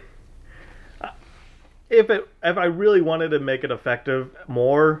beard... If I really wanted to make it effective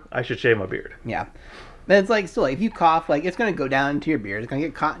more, I should shave my beard. Yeah. But it's like, still, like, if you cough, like, it's going to go down into your beard. It's going to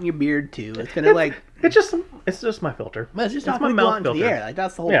get caught in your beard, too. It's going to, like... It's just my filter. But it's just not going to go out into the air. Like,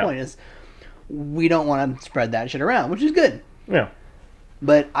 that's the whole point, is we don't want to spread that shit around, which is good. Yeah.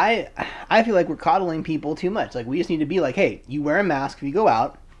 But I feel like we're coddling people too much. Like, we just need to be like, hey, you wear a mask if you go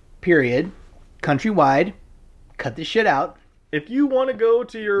out, period, countrywide, cut this shit out. If you want to go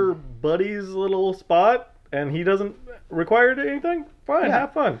to your buddy's little spot and he doesn't require anything, fine,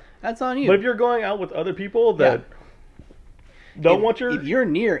 have fun. That's on you. But if you're going out with other people that don't want your... If you're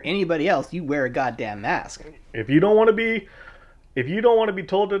near anybody else, you wear a goddamn mask. If you don't want to be If you don't want to be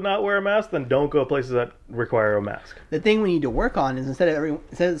told to not wear a mask, then don't go to places that require a mask. The thing we need to work on is instead of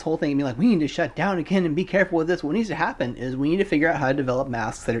this whole thing being like, we need to shut down again and be careful with this, what needs to happen is we need to figure out how to develop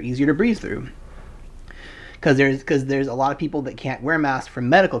masks that are easier to breathe through. Because there's a lot of people that can't wear masks for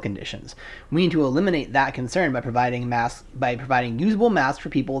medical conditions. We need to eliminate that concern by providing usable masks for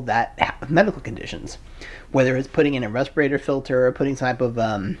people that have medical conditions, whether it's putting in a respirator filter or putting some type of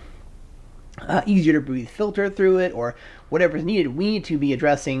easier to breathe filter through it or whatever is needed. We need to be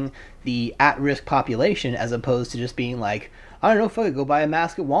addressing the at-risk population as opposed to just being like, I don't know, fuck it, go buy a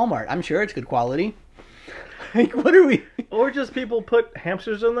mask at Walmart. I'm sure it's good quality. Like, what are we? Or just people put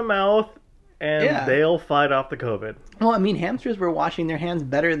hamsters in the mouth and they'll fight off the COVID. Well, I mean, hamsters were washing their hands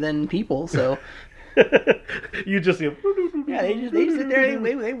better than people, so... You just see yeah, they just sit there and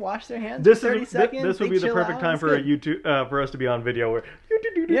they wash their hands this for 30 seconds. This would be the perfect time for a YouTube for us to be on video where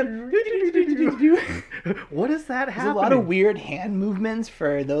what is that happening? There's a lot of weird hand movements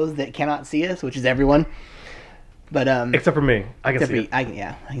for those that cannot see us, which is everyone. But except for me. I can see it. I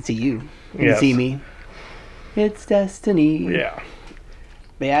can see you. You can see me. It's destiny. Yeah.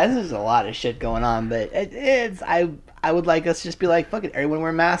 But yeah, this is a lot of shit going on, but I would like us to just be like, fuck it, everyone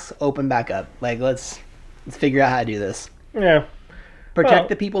wear masks, open back up. Like, let's figure out how to do this. Yeah. Protect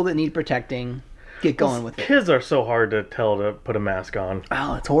the people that need protecting. Get going with it. Kids are so hard to tell to put a mask on.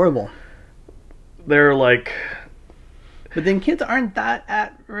 Oh, it's horrible. They're like... But then kids aren't that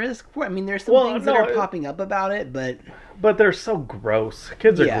at risk for it. I mean, there's some things that are popping up about it, but... But they're so gross.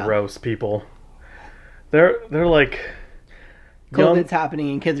 Kids are gross people. They're like... COVID's happening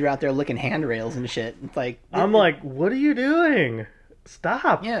and kids are out there licking handrails and shit. It's like... I'm like, what are you doing?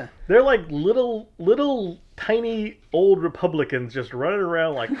 Stop. Yeah. They're like little tiny old Republicans just running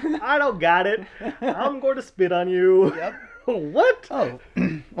around like, I don't got it. I'm going to spit on you. Yep. What? Oh.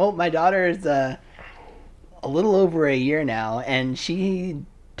 Well, my daughter is a little over a year now, and she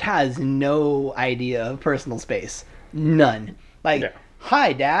has no idea of personal space. None. Like,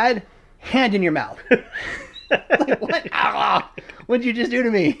 Hi, Dad. Hand in your mouth. Like, what? Ah, what'd you just do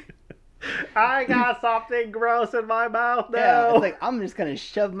to me? I got something gross in my mouth now. Yeah, it's like, I'm just going to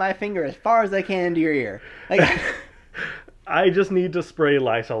shove my finger as far as I can into your ear. Like, I just need to spray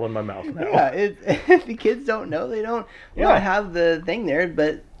Lysol in my mouth now. Yeah, if the kids don't know, they don't have the thing there.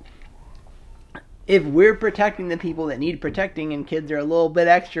 But if we're protecting the people that need protecting and kids are a little bit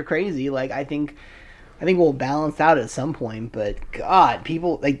extra crazy, like, I think we'll balance out at some point. But God,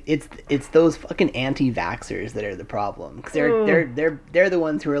 people, like, it's those fucking anti-vaxxers that are the problem, because they're the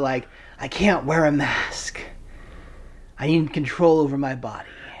ones who are like, I can't wear a mask. I need control over my body.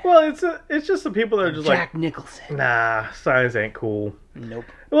 Well, it's just the people that are just Jack Nicholson. Nah, science ain't cool. Nope.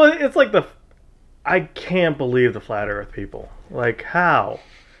 Well, it's like I can't believe the flat Earth people. Like, how?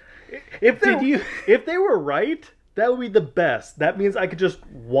 If they were right, that would be the best. That means I could just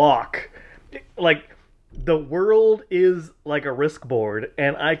walk. Like, the world is like a risk board,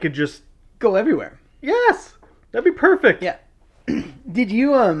 and I could just go everywhere. Yes, that'd be perfect. Yeah. Did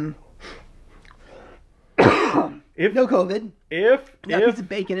you If no COVID. If piece of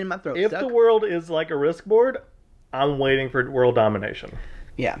bacon in my throat. If the world is like a risk board, I'm waiting for world domination.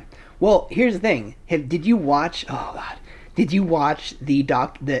 Yeah. Well, here's the thing. Did you watch? Oh God. Did you watch the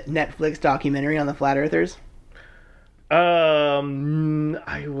Netflix documentary on the flat earthers?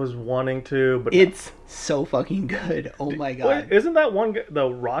 I was wanting to, but it's so fucking good. Oh my God. Wait, isn't that one guy, the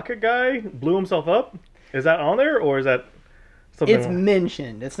rocket guy blew himself up? Is that on there, or is that something? It's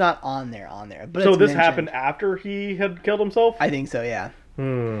mentioned. It's not on there. But so it's this mentioned. happened after he had killed himself? I think so. Yeah.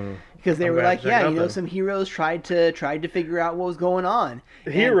 Because they were like, some heroes tried to figure out what was going on.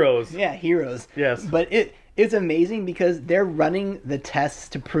 Heroes. Heroes. Yes. But it's amazing because they're running the tests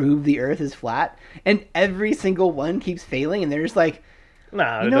to prove the Earth is flat, and every single one keeps failing, and they're just like,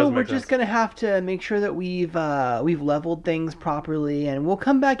 nah, we're just gonna have to make sure that we've leveled things properly, and we'll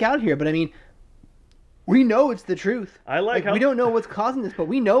come back out here. But I mean, we know it's the truth. I like how we don't know what's causing this, but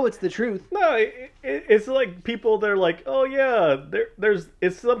we know it's the truth. No, it's like people. They're like, oh yeah,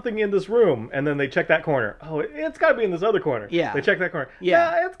 it's something in this room, and then they check that corner. Oh, it's got to be in this other corner. Yeah, they check that corner.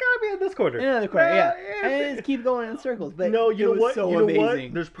 Yeah, it's got to be in this corner. In another corner. Yeah, and they just keep going in circles. But no, you know what? So you know amazing.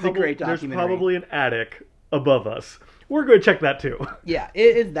 What? There's it's a great there's documentary. probably an attic above us. We're going to check that too. Yeah,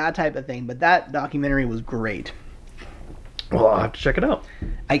 it's that type of thing. But that documentary was great. Well, I'll have to check it out.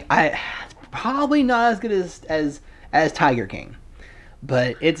 It's probably not as good as Tiger King,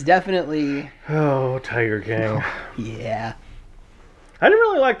 but it's definitely... Oh, Tiger King. Yeah. I didn't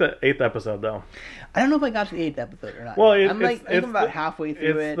really like the 8th episode, though. I don't know if I got to the 8th episode or not. Well, I'm about halfway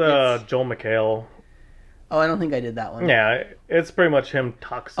through it. It's Joel McHale. Oh, I don't think I did that one. Yeah, it's pretty much him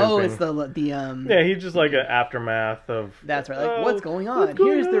talk souping. Oh, it's the Yeah, he's just like an aftermath of. That's right. Like, what's going on?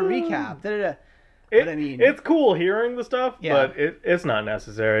 Here's the recap. Da-da-da. But I mean, it's cool hearing the stuff, Yeah. but it's not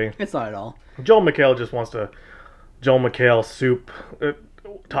necessary. it's not at all. Joel McHale just wants to. Joel McHale soup,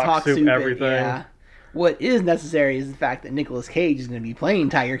 talk soup everything. Yeah. What is necessary is the fact that Nicolas Cage is going to be playing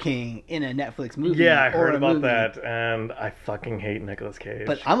Tiger King in a Netflix movie. Yeah, I or heard a about movie. that, and I fucking hate Nicolas Cage.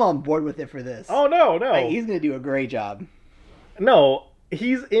 But I'm on board with it for this. oh no, Like, he's going to do a great job. no,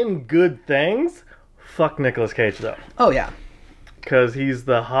 he's in good things. Fuck Nicolas Cage though, Oh yeah. because he's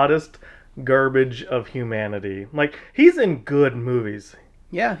the hottest garbage of humanity. Like he's in good movies.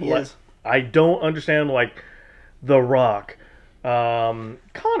 Yeah, he Like, is. I don't understand like The Rock. Con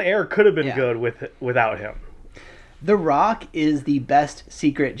Air could have been Yeah. good without him. The Rock is the best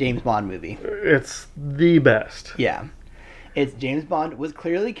secret James Bond movie. It's the best. Yeah. It's James Bond was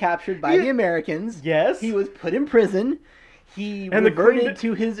clearly captured by the Americans. Yes. He was put in prison. He And the reverted Queen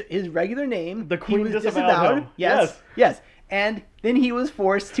to his regular name. The Queen he was disavowed him. Yes. Yes. And then he was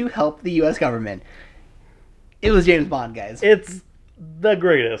forced to help the US government. It was James Bond, guys. It's the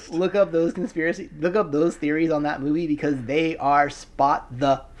greatest. Look up those theories on that movie because they are spot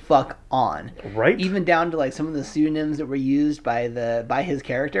the fuck on. Right? Even down to like some of the pseudonyms that were used by his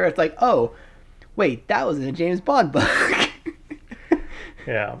character. It's like, oh, wait, that was in a James Bond book.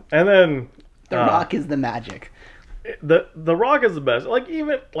 Yeah. And then The Rock is the magic. the Rock is the best. Like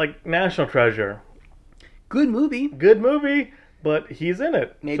even like National Treasure. Good movie. Good movie, but he's in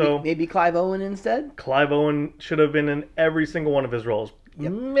it. Maybe Clive Owen instead. Clive Owen should have been in every single one of his roles.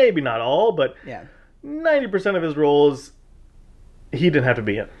 Maybe not all, but Yeah. 90% of his roles he didn't have to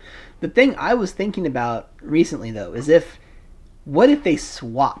be in. The thing I was thinking about recently though is what if they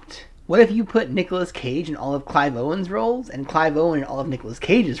swapped? What if you put Nicolas Cage in all of Clive Owen's roles and Clive Owen in all of Nicolas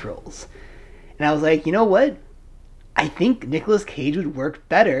Cage's roles? And I was like, you know what? I think Nicolas Cage would work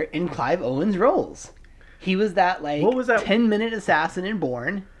better in Clive Owen's roles. He was that like What was that? 10-minute assassin in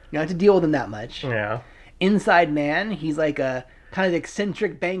Bourne. You don't have to deal with him that much. Yeah. Inside Man, he's like a kind of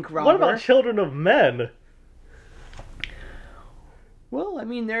eccentric bank robber. What about Children of Men? Well, I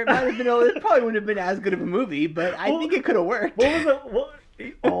mean, there might have been. It probably wouldn't have been as good of a movie, but I think it could have worked. What was that? What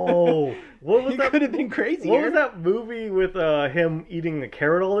was It that? could have been crazier. What was that movie with him eating the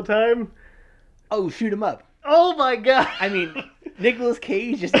carrot all the time? Oh, shoot him up. Oh my god! I mean, Nicolas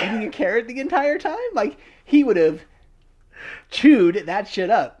Cage just eating a carrot the entire time? Like, he would have chewed that shit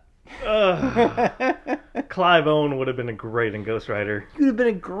up. Clive Owen would have been great in Ghost Rider. He would have been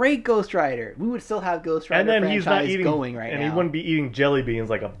a great Ghost Rider. We would still have Ghost Rider And then franchise he's not eating going right and now. he wouldn't be eating jelly beans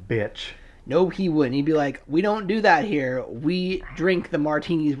like a bitch. No, he wouldn't. He'd be like, we don't do that here. We drink the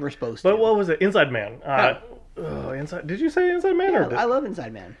martinis we're supposed to. But what was it? Inside Man. Inside. Did you say Inside Man? Yeah, Or did... I love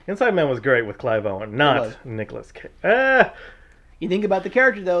Inside Man. Inside Man was great with Clive Owen, was. not Nicolas Cage. You think about the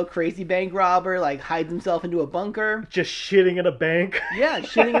character, though. Crazy bank robber, like, hides himself into a bunker. Just shitting in a bank. Yeah,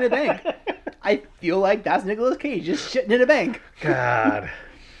 shitting in a bank. I feel like that's Nicolas Cage, just shitting in a bank. God.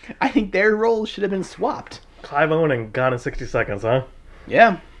 I think their roles should have been swapped. Clive Owen and Gone in 60 Seconds, huh?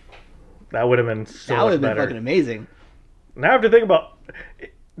 Yeah. That would have been so That would much have been better. fucking amazing. Now I have to think about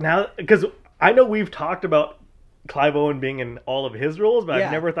now because I know we've talked about Clive Owen being in all of his roles, but Yeah.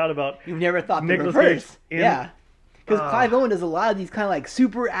 I've never thought about You've never thought the Nicolas reverse. Cage in- Yeah. Because Clive Owen does a lot of these kind of like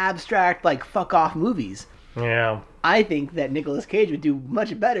super abstract, like fuck off movies. yeah I think that Nicolas Cage would do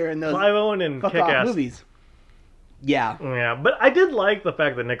much better in those Clive Owen and fuck Kick off Ass. movies. Yeah. Yeah, but I did like the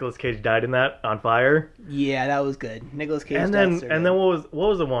fact that Nicolas Cage died in that on fire. Yeah, that was good. Nicolas Cage. And then what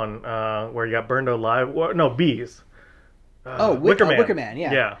was the one where you got burned alive? No, Bees. Wicker Man. Wicker Man,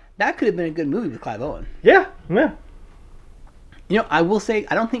 yeah. Yeah. That could have been a good movie with Clive Owen. Yeah. You know, I will say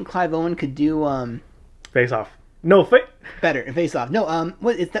I don't think Clive Owen could do Face Off. No, better in Face Off. No,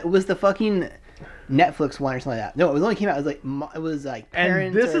 what is that? Was the fucking Netflix one or something like that? No, it only came out. It was like and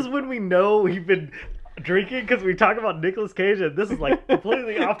parents. this is when we know we've been drinking because we talk about Nicolas Cage, and this is like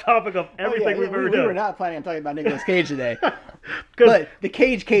completely off topic of everything we've ever we done. were not planning on talking about Nicolas Cage today, 'Cause, but the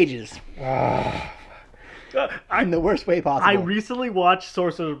cages I, in the worst way possible. I recently watched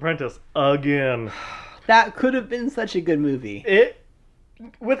Sorcerer's Apprentice again. That could have been such a good movie. It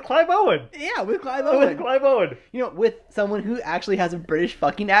with Clive Owen. Yeah, with Clive With Owen. Clive Owen. You know, with someone who actually has a British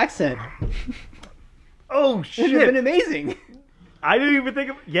fucking accent. Oh It would have shit! been amazing. I didn't even think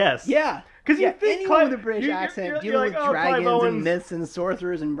of Yeah. yes. Because you think anyone Clive- with a British accent you're dealing like, with oh, Clive dragons and Owen's- myths and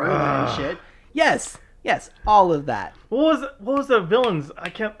sorcerers and Merlin and shit. Yes, all of that. What was the villains? I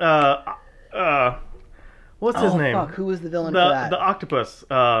can't. What's his name? Fuck, who was the villain for that? The octopus.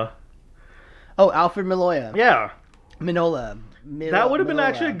 Oh, Alfred Maloya. Yeah. Minola. That would have been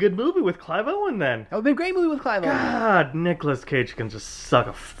actually a good movie with Clive Owen then. That would have been a great movie with Clive Owen. God, Nicolas Cage can just suck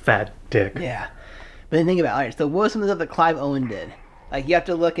a fat dick. Yeah. But then think about it. All right, so what was some of the stuff that Clive Owen did? Like, you have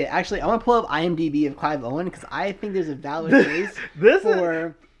to look at... Actually, I want to pull up IMDb of Clive Owen because I think there's a valid case This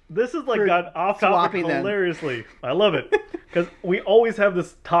is like got off topic them. hilariously. I love it. Because we always have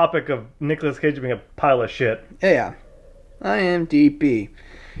this topic of Nicolas Cage being a pile of shit. Yeah. IMDb.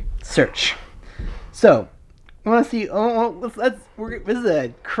 Search. So, I want to see... this is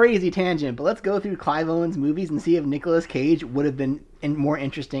a crazy tangent, but let's go through Clive Owen's movies and see if Nicolas Cage would have been more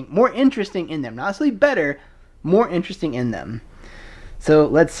interesting in them. Not necessarily better, more interesting in them. So,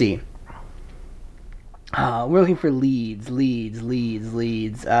 let's see. We're looking for leads. I'm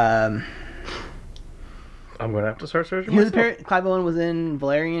going to have to start searching myself. Clive Owen was in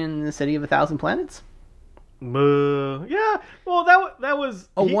Valerian and the City of a Thousand Planets? Yeah, well, that was...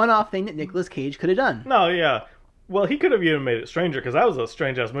 A one-off thing that Nicolas Cage could have done. No, yeah. Well, he could have even made it Stranger, because that was a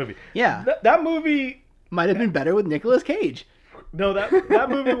strange-ass movie. Yeah. That movie... Might have been better with Nicolas Cage. No, that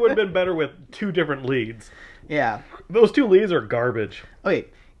movie would have been better with two different leads. Yeah. Those two leads are garbage. Okay,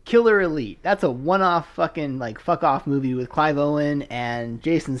 Killer Elite. That's a one-off fucking, like, fuck-off movie with Clive Owen and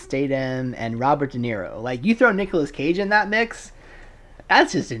Jason Statham and Robert De Niro. Like, you throw Nicolas Cage in that mix,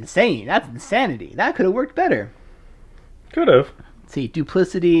 that's just insane. That's insanity. That could have worked better. Could have. Let's see,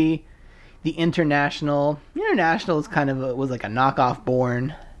 Duplicity, The International. The International is kind of was like a knockoff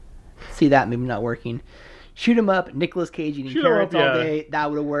Bourne. See that maybe not working. Shoot 'em up, Nicolas Cage eating carrots all day. That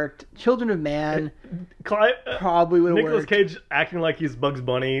would have worked. Children of Man probably would have worked. Nicolas Cage acting like he's Bugs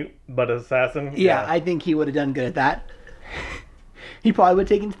Bunny, but assassin. Yeah, I think he would have done good at that. He probably would have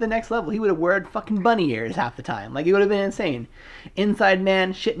taken it to the next level. He would have worn fucking bunny ears half the time. Like, it would have been insane. Inside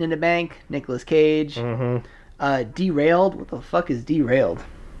Man, Shitting in a Bank, Nicolas Cage. Mm-hmm. Derailed. What the fuck is Derailed? I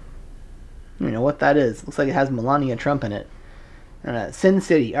don't even know what that is. Looks like it has Melania Trump in it. Sin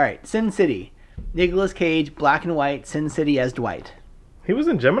City. All right, Sin City. Nicolas Cage, black and white, Sin City as Dwight. He was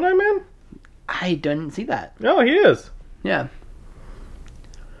in Gemini Man? I didn't see that. No, he is. Yeah.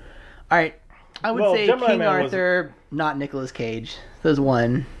 All right. I would say Gemini King Man Arthur, not Nicolas Cage. There's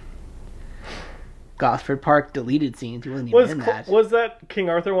one. Gosford Park deleted scenes. He wasn't even in that. Was that King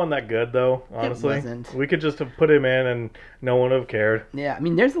Arthur one that good though? Honestly, it wasn't. We could just have put him in, and no one would have cared. Yeah, I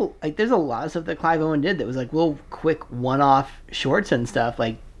mean, there's a lot of stuff that Clive Owen did that was like little quick one-off shorts and stuff,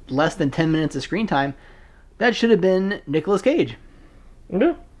 like less than 10 minutes of screen time. That should have been Nicolas Cage.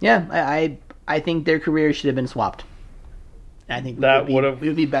 Yeah. Yeah, I think their careers should have been swapped. I think we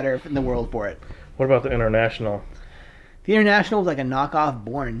would be better in the world for it. What about the International? The International was like a knockoff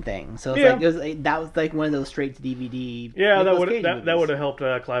Bourne thing, so it's that was like one of those straight to DVD. Yeah, that would have helped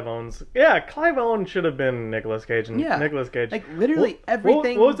Clive Owen's. Yeah, Clive Owen should have been Nicolas Cage, and Nicolas Cage. Like literally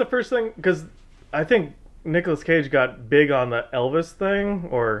everything. What was the first thing? Because I think Nicolas Cage got big on the Elvis thing,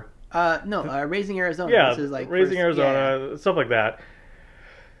 or Raising Arizona. Yeah, this is like Raising Arizona, stuff like that.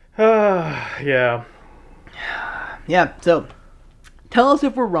 Yeah. Yeah. So, tell us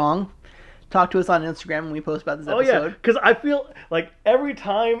if we're wrong. Talk to us on Instagram when we post about this episode. Oh, yeah, because I feel like every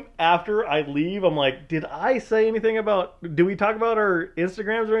time after I leave, I'm like, did I say anything about... Do we talk about our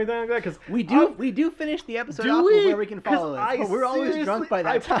Instagrams or anything like that? Because we do finish the episode off with where we can follow us. But we're always drunk by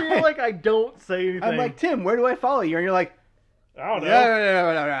that time. I feel like I don't say anything. I'm like, Tim, where do I follow you? And you're like... I don't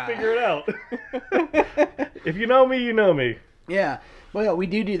know. Figure it out. If you know me, you know me. Yeah. Well, yeah, we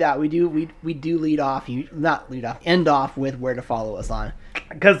do that. We do lead off. End off with where to follow us on.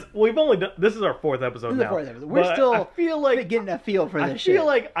 Because we've only done... This is our fourth episode now. We're still I feel like getting a feel for this shit. I feel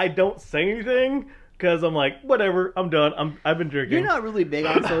like I don't say anything because I'm like, whatever, I'm done. I've been drinking. You're not really big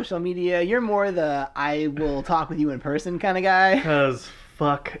on social media. You're more the I will talk with you in person kind of guy. Because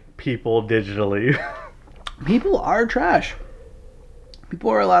fuck people digitally. People are trash. People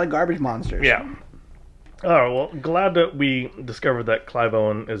are a lot of garbage monsters. Yeah. Oh, well, glad that we discovered that Clive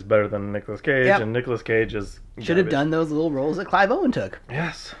Owen is better than Nicolas Cage, and Nicolas Cage is garbage. Should have done those little roles that Clive Owen took.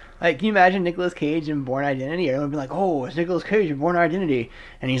 Yes. Like, can you imagine Nicolas Cage in Bourne Identity? Everyone would be like, oh, it's Nicolas Cage in Bourne Identity.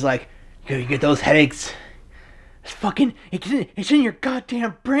 And he's like, you get those headaches. It's in your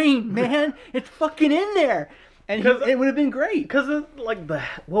goddamn brain, man. It's fucking in there. And it would have been great. Because, like,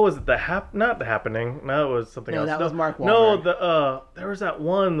 what was it? Not The Happening. No, it was something else. No, that was Mark Wahlberg. No, there was that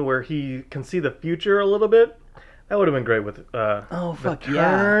one where he can see the future a little bit. That would have been great with The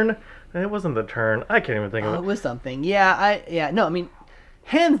Turn. Yeah. It wasn't The Turn. I can't even think of it. It was something. No, I mean,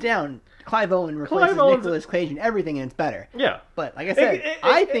 hands down, Clive Owen replaces Nicolas Cage in everything, and it's better. Yeah. But, like I said,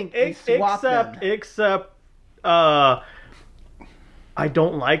 I think we swapped them. Except, I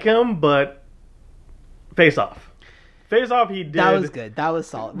don't like him, but... Face Off. Face Off he did. That was good. That was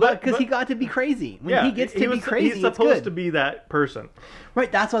solid. But because he got to be crazy. When he gets to be crazy, he's supposed to be that person. Right,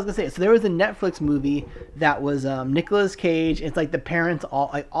 that's what I was gonna say. So there was a Netflix movie that was Nicolas Cage. It's like the parents,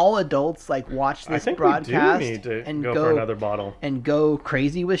 all adults, like watch this broadcast we do need to and go for another bottle and go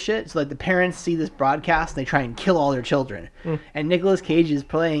crazy with shit. So like the parents see this broadcast and they try and kill all their children. And Nicolas Cage is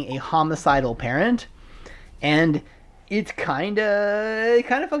playing a homicidal parent, and it's kind of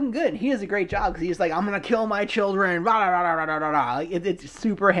fucking good. He does a great job because he's like, I'm gonna kill my children. Rah, rah, rah, rah, rah, rah. Like, it's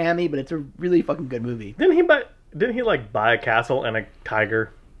super hammy, but it's a really fucking good movie. Didn't he like buy a castle and a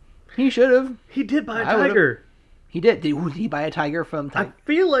tiger? He should have. He did buy a tiger. He did. Did he buy a tiger from Tiger? I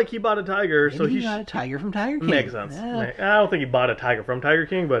feel like he bought a tiger. Maybe so he got a tiger from Tiger King. Makes sense. Yeah. I don't think he bought a tiger from Tiger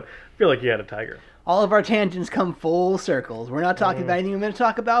King, but I feel like he had a tiger. All of our tangents come full circles. We're not talking about anything we're going to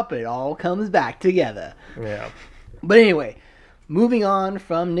talk about, but it all comes back together. Yeah. But anyway, moving on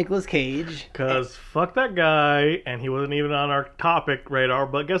from Nicolas Cage. Because fuck that guy, and he wasn't even on our topic radar,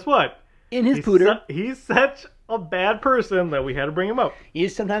 but guess what? In his pooter. He's such a bad person that we had to bring him up. You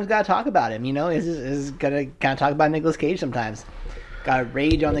just sometimes got to talk about him, you know? Is got to kind of talk about Nicolas Cage sometimes. Got to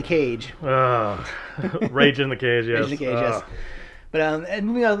rage on the cage. Rage in the cage, yes. Rage in the cage, yes. But and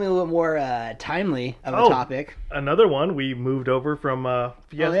moving on to a little bit more timely of a topic. Another one, we moved over from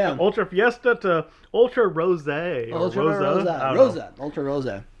Ultra Fiesta to Ultra Rosé. Ultra Rosa.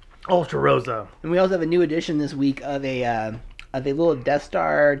 Ultra Rosa. And we also have a new edition this week of a little Death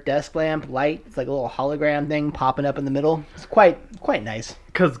Star desk lamp light. It's like a little hologram thing popping up in the middle. It's quite nice.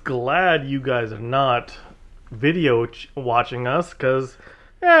 Because glad you guys are not video watching us, because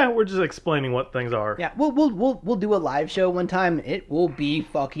we're just explaining what things are. Yeah, we'll do a live show one time. It will be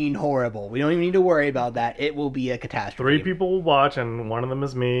fucking horrible. We don't even need to worry about that. It will be a catastrophe. 3 people will watch, and one of them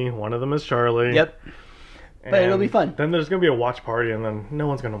is me, one of them is Charlie. Yep. But it'll be fun. Then there's going to be a watch party, and then no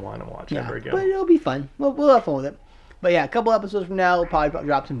one's going to want to watch ever again. But it'll be fun. We'll have fun with it. But yeah, a couple episodes from now, we'll probably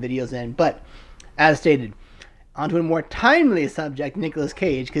drop some videos in. But, as stated, onto a more timely subject, Nicolas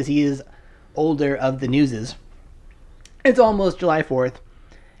Cage, because he is older of the newses. It's almost July 4th,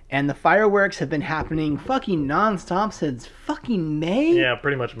 and the fireworks have been happening fucking nonstop since fucking May? Yeah,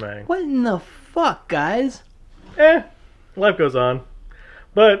 pretty much May. What in the fuck, guys? Life goes on.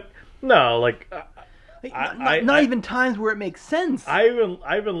 But, no, like... not even times where it makes sense. I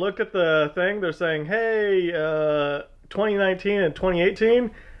even looked at the thing. They're saying, hey, 2019 and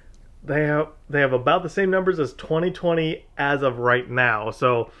 2018, they have about the same numbers as 2020 as of right now.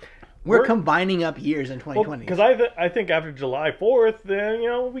 So we're combining up years in 2020. Because I think after July 4th,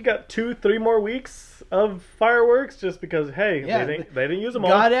 then we got 2-3 more weeks of fireworks, just because they didn't use them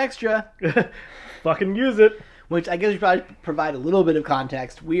all. Got extra. Fucking use it. Which I guess we probably provide a little bit of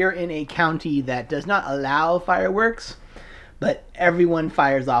context. We are in a county that does not allow fireworks, but everyone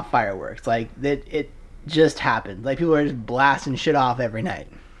fires off fireworks. Like, it just happens. Like, people are just blasting shit off every night.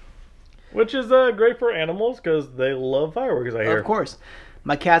 Which is great for animals, because they love fireworks, I hear. Of course.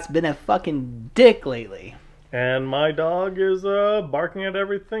 My cat's been a fucking dick lately. And my dog is barking at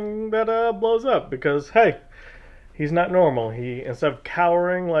everything that blows up, because, hey, he's not normal. He, instead of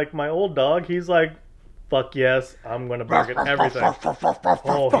cowering like my old dog, he's like, fuck yes, I'm going to bark at everything.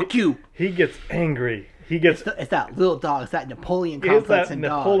 Fuck you. He gets angry. It's that little dog. It's that Napoleon complex in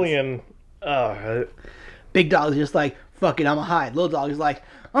dogs. Napoleon. Big dog's just like, fuck it, I'm going to hide. Little dog is like,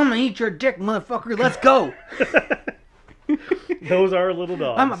 I'm going to eat your dick, motherfucker. Let's go. Those are little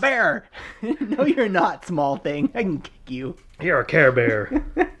dogs. I'm a bear. No, you're not, small thing. I can kick you. You're a Care Bear.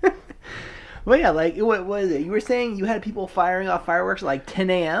 Well, yeah, like, what was it? You were saying you had people firing off fireworks at like 10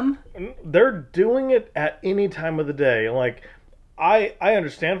 a.m.? They're doing it at any time of the day. Like, I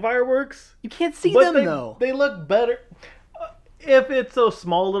understand fireworks. You can't see them, though. They look better. If it's those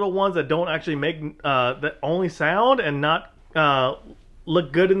small little ones that don't actually make, that only sound and not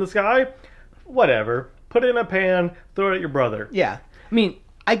look good in the sky, whatever. Put it in a pan, throw it at your brother. Yeah. I mean,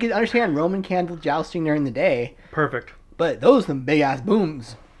 I could understand Roman candle jousting during the day. Perfect. But those are some big-ass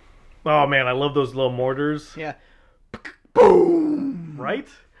booms. Oh, man, I love those little mortars. Yeah. Boom! Right?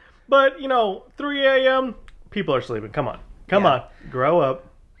 But, 3 a.m., people are sleeping. Come on. Grow up.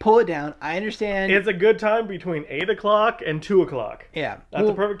 Pull it down. I understand. It's a good time between 8 o'clock and 2 o'clock. Yeah. That's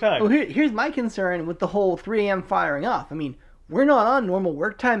a perfect time. Well, here's my concern with the whole 3 a.m. firing off. I mean, we're not on normal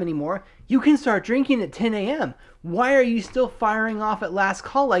work time anymore. You can start drinking at 10 a.m. Why are you still firing off at last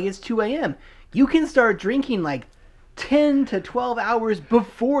call like it's 2 a.m.? You can start drinking like 10 to 12 hours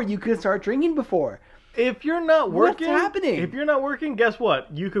before you could start drinking before. If you're not working... What's happening? If you're not working, guess what?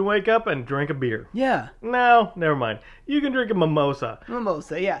 You can wake up and drink a beer. Yeah. No, never mind. You can drink a mimosa.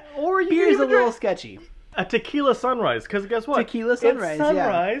 Mimosa, yeah. Or you Beer's can a little sketchy. a tequila sunrise, because guess what? Tequila sunrise, it's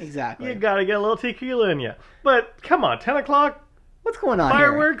sunrise, yeah, exactly. You gotta get a little tequila in you. But come on, 10 o'clock, What's going on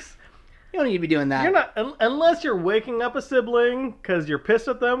fireworks. here? You don't need to be doing that. You're not, unless you're waking up a sibling because you're pissed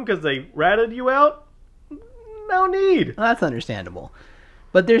at them because they ratted you out. No need. Well, that's understandable.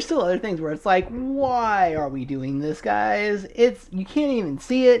 But there's still other things where it's like, why are we doing this, guys? You can't even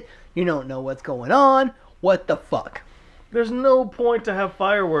see it. You don't know what's going on. What the fuck? There's no point to have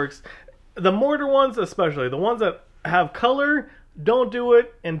fireworks. The mortar ones, especially the ones that have color, don't do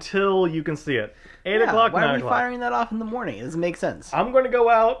it until you can see it. 8 o'clock, 9 Why are we o'clock. firing that off in the morning? It doesn't make sense. I'm going to go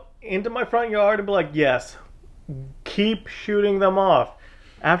out into my front yard and be like, yes, keep shooting them off.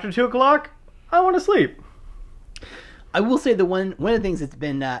 After 2 o'clock, I want to sleep. I will say one of the things that's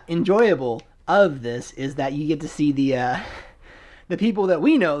been enjoyable of this is that you get to see the people that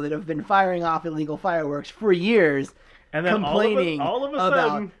we know that have been firing off illegal fireworks for years, And then complaining all of a about,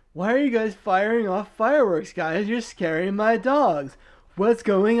 sudden, why are you guys firing off fireworks, guys? You're scaring my dogs. What's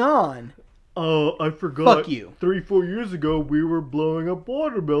going on? oh, I forgot. Fuck you. 3-4 years ago, we were blowing up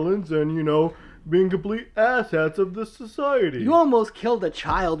watermelons and, being complete asshats of the society. You almost killed a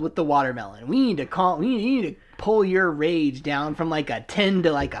child with the watermelon. We need to pull your rage down from like a 10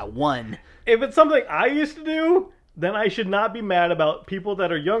 to like a 1. If it's something I used to do, then I should not be mad about people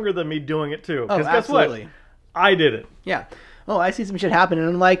that are younger than me doing it too. Oh, Because guess what? absolutely. I did it. Yeah. Oh, I see some shit happen and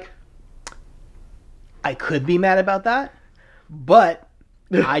I'm like, I could be mad about that, but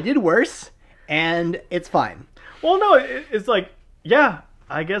I did worse and it's fine. Well, no, it's like, yeah,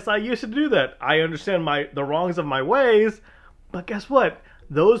 I guess I used to do that. I understand the wrongs of my ways, but guess what?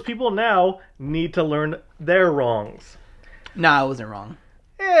 Those people now need to learn their wrongs. No, I wasn't wrong.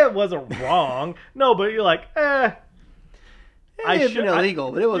 It wasn't wrong. No, but you're like, It may have been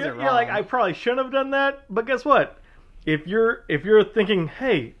illegal, but it wasn't wrong. You're like, I probably shouldn't have done that, but guess what? If you're thinking,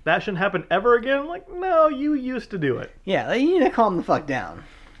 hey, that shouldn't happen ever again, I'm like, no, you used to do it. Yeah, like, you need to calm the fuck down,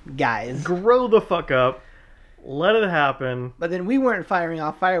 guys. Grow the fuck up. Let it happen. But then we weren't firing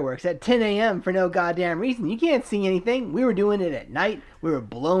off fireworks at 10 a.m. for no goddamn reason. You can't see anything. We were doing it at night. We were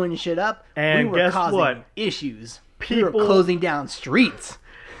blowing shit up. And we were guess causing what? issues. We were People- closing down streets.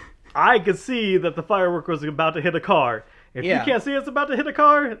 I could see that the firework was about to hit a car. If Yeah. you can't see it's about to hit a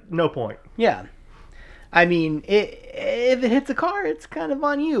car, no point. Yeah. I mean, if it hits a car, it's kind of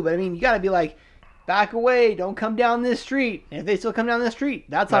on you. But I mean, you got to be like, back away. Don't come down this street. And if they still come down this street,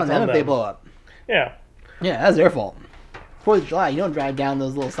 that's on them if they blow up. Yeah. Yeah, that's their fault. 4th of July, you don't drive down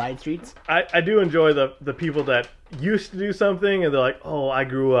those little side streets. I do enjoy the people that used to do something and they're like, oh, I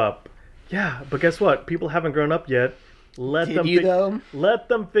grew up. Yeah, but guess what? People haven't grown up yet. Let Did them you, though? Let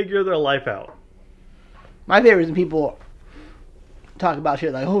them figure their life out. My favorite is when people talk about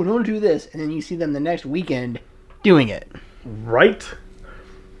shit like, oh, don't do this. And then you see them the next weekend doing it. Right?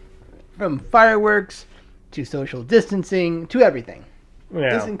 From fireworks to social distancing to everything.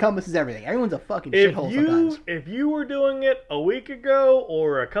 Yeah. This encompasses everything. Everyone's a fucking shithole sometimes. If you were doing it a week ago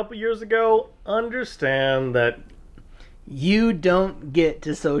or a couple years ago, understand that You don't get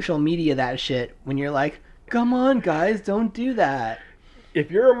to social media that shit when you're like, come on, guys, don't do that.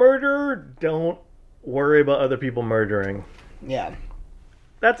 if you're a murderer, don't worry about other people murdering. Yeah.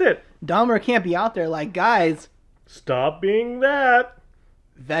 That's it. Dahmer can't be out there like, guys, Stop being that.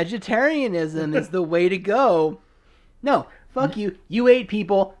 vegetarianism is the way to go. No, fuck you. You ate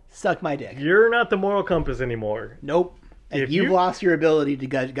people. Suck my dick. You're not the moral compass anymore. Nope. And If you've you- lost your ability to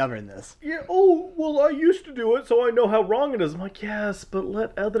govern this. Yeah, oh, well, I used to do it, so I know how wrong it is. I'm like, yes, but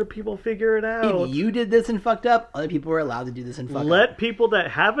let other people figure it out. If you did this and fucked up, other people were allowed to do this and fuck up. Let people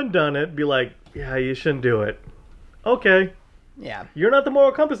that haven't done it be like, yeah, you shouldn't do it. Okay, Yeah. you're not the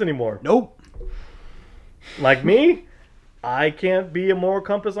moral compass anymore. Nope. Like me, I can't be a moral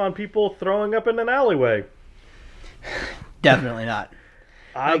compass on people throwing up in an alleyway. Definitely not.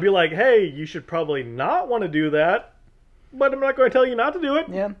 I'd be like, hey, you should probably not want to do that, but I'm not going to tell you not to do it.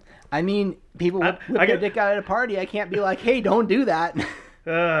 Yeah. I mean, people whip I their get- dick out at a party. I can't be like, hey, don't do that.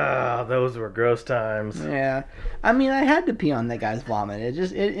 Ah, those were gross times. Yeah. I mean, I had to pee on that guy's vomit.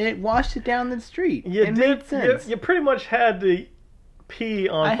 It washed it down the street. It made sense. You pretty much had to pee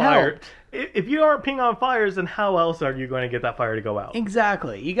on I fire. helped. If you aren't peeing on fires, then how else are you going to get that fire to go out?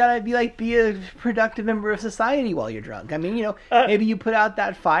 Exactly. You gotta be a productive member of society while you're drunk. I mean, maybe you put out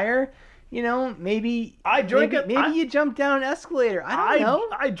that fire. Maybe I drank maybe, it- Maybe you jump down an escalator. I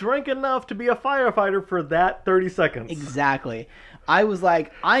don't know. I drank enough to be a firefighter for that 30 seconds. Exactly. I was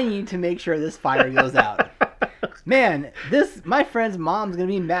like, I need to make sure this fire goes out. Man, my friend's mom's gonna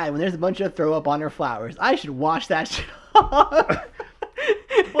be mad when there's a bunch of throw up on her flowers. I should wash that shit off.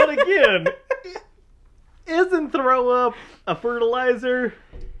 But again, isn't throw up a fertilizer?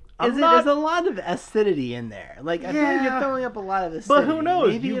 There's a lot of acidity in there. Like, I feel like you're throwing up a lot of acidity. But who knows?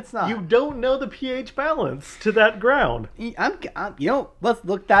 Maybe it's not. You don't know the pH balance to that ground. Let's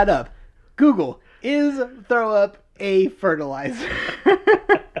look that up. Google, is throw up a fertilizer?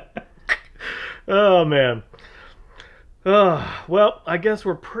 Oh, man. Well, I guess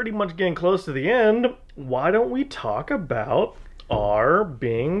we're pretty much getting close to the end. Why don't we talk about our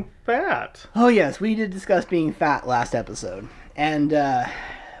being fat? Oh, yes, we did discuss being fat last episode. And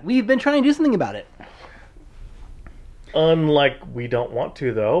we've been trying to do something about it. Unlike we don't want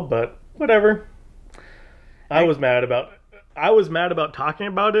to, though, but whatever. I was mad about talking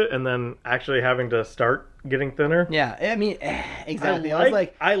about it and then actually having to start getting thinner. Yeah, I mean, exactly. I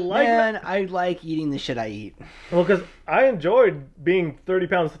like eating the shit I eat. Well, because I enjoyed being 30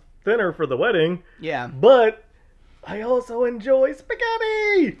 pounds thinner for the wedding. Yeah. But I also enjoy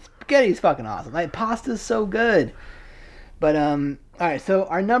spaghetti. Spaghetti's fucking awesome. Like, pasta's so good. But, all right, so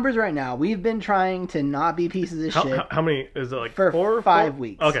our numbers right now, we've been trying to not be pieces of shit. How many, is it like for 5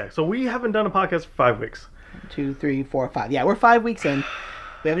 weeks. Okay, so we haven't done a podcast for 5 weeks. 2, 3, 4, 5. Yeah, we're 5 weeks in.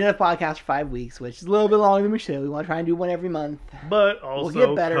 We haven't done a podcast for 5 weeks, which is a little bit longer than we should. We want to try and do one every month. But also we'll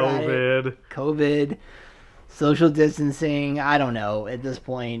get better COVID. At it. COVID, social distancing. I don't know at this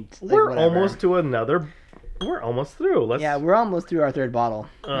point. We're almost through. We're almost through our third bottle.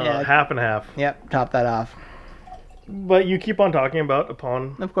 Half and half. Yep, top that off. But you keep on talking about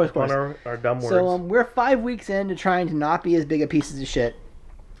upon our dumb words. So we're 5 weeks into trying to not be as big a pieces of shit.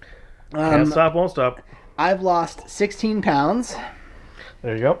 Can't stop, won't stop. I've lost 16 pounds.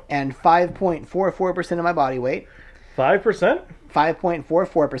 There you go. And 5.44% of my body weight. 5%?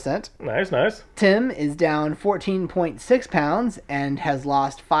 5.44%. Nice. Tim is down 14.6 pounds and has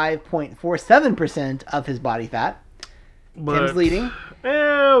lost 5.47% of his body fat. Tim's leading.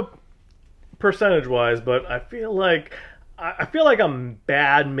 Percentage-wise, but I feel like I'm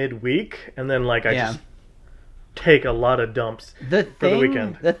bad midweek, and then I just take a lot of dumps for the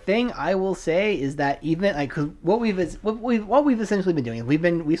weekend. The thing I will say is that even because what we've essentially been doing,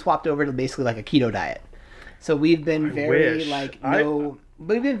 we swapped over to basically like a keto diet. So we've been we've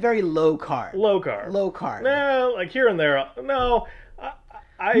been very low carb. Low carb. No, like here and there. No.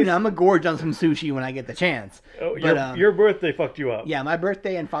 I'm gonna gorge on some sushi when I get the chance. Oh, your birthday fucked you up. Yeah, my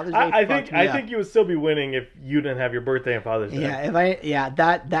birthday and Father's Day. I think you would still be winning if you didn't have your birthday and Father's Day. Yeah,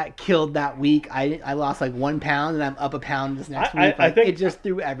 that killed that week. I lost like 1 pound and I'm up a pound this next week. I think it just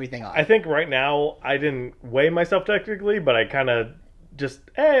threw everything off. I think right now I didn't weigh myself technically, but I kind of just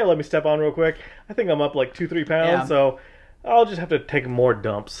let me step on real quick. I think I'm up like 2-3 pounds, so I'll just have to take more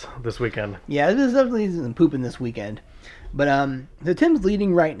dumps this weekend. Yeah, there's definitely some pooping this weekend. But so Tim's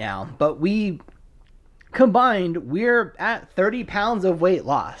leading right now, but we're at 30 pounds of weight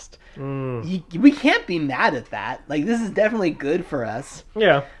lost. We can't be mad at that. Like, this is definitely good for us.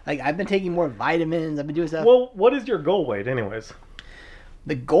 Yeah. Like, I've been taking more vitamins. I've been doing stuff. Well, what is your goal weight anyways?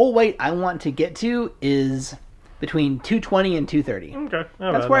 The goal weight I want to get to is between 220 and 230. Okay.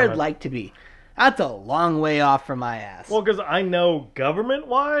 That's where I'd like to be. That's a long way off from my ass. Well, because I know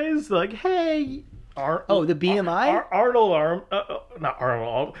government-wise, like, hey... the BMI? Not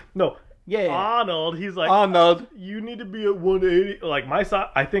Arnold. No. Yeah. Arnold. He's like, Arnold, you need to be at 180. Like my size,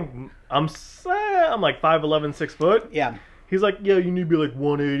 I think I'm like 5'11", 6 foot. Yeah. He's like, yeah, you need to be like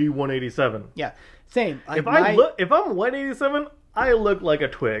 180, 187. Yeah. Same. Like if I'm 187, I look like a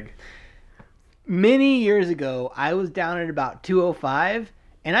twig. Many years ago, I was down at about 205,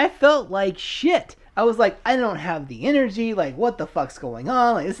 and I felt like shit. I was like, I don't have the energy. Like, what the fuck's going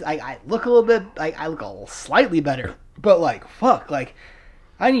on? Like, this, I look a little bit, like, I look a little slightly better, but like, fuck, like,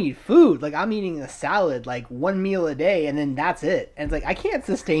 I need food. Like, I'm eating a salad, like, 1 meal a day, and then that's it. And it's like, I can't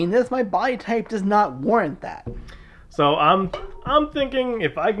sustain this. My body type does not warrant that. So I'm thinking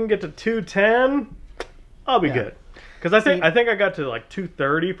if I can get to 210, I'll be good. Because I think I got to like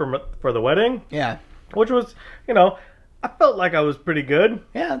 230 for the wedding. Yeah. Which was, I felt like I was pretty good.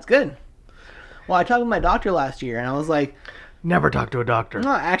 Yeah, that's good. Well, I talked with my doctor last year, and I was like, never talk to a doctor.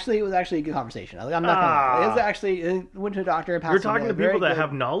 No, actually, it was actually a good conversation. I was like, I'm not gonna. It was actually, I went to a doctor. You're talking to people that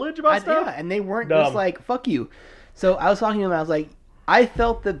have knowledge about stuff? Yeah, and they weren't just like, fuck you. So I was talking to them, and I was like, I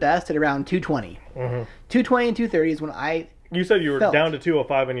felt the best at around 220. Mm-hmm. 220 and 230 is when I You said you were down to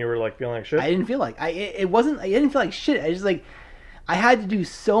 205 and you were like feeling like shit? I didn't feel like. I didn't feel like shit. I just like, I had to do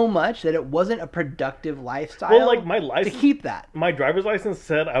so much that it wasn't a productive lifestyle. Well, like my license, to keep that. My driver's license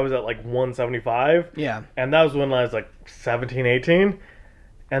said I was at like 175. Yeah. And that was when I was like 17, 18.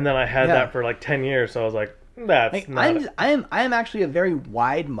 And then I had that for like 10 years. So I was like, that's like, not... I am actually a very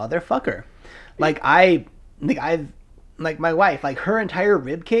wide motherfucker. Like, my wife, like her entire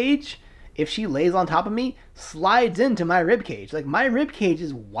rib cage if she lays on top of me, slides into my rib cage. Like my rib cage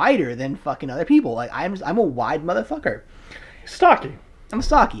is wider than fucking other people. Like I'm a wide motherfucker. Stocky. I'm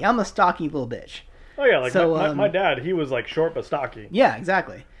stocky. I'm a stocky little bitch. Oh yeah, like So, my dad, he was like short but stocky. Yeah,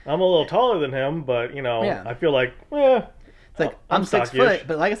 exactly. I'm a little taller than him, but you know, Yeah. I feel like, eh, It's like I'm 6 stockish. foot,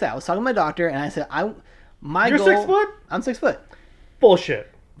 but like I said, I was talking to my doctor and I said my You're goal. 6 foot? I'm 6 foot.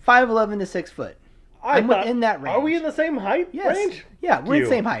 Bullshit. 5'11" to 6 foot. I'm thought- within that range. Are we in the same height Yes. range? Yeah, we're in You.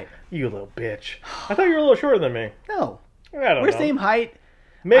 the same height. You little bitch. I thought you were a little shorter than me. No, I don't we're know. same height.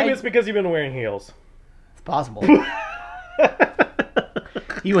 Maybe I- it's because you've been wearing heels. It's possible.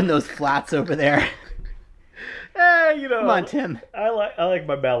 You and those flats over there. You know. Come on, Tim. I like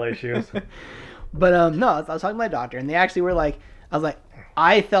my ballet shoes. But no, I was talking to my doctor, and they actually were like, I was like,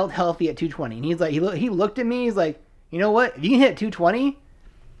 I felt healthy at 220, and he's like, he looked at me, he's like, you know what? If you can hit 220,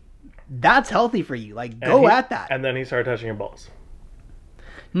 that's healthy for you. Like, go at that. And then he started touching your balls.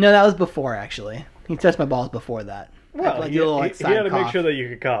 No, that was before actually. He touched my balls before that. Well, Like, he, a little, he- like, he had side to make cough. sure that you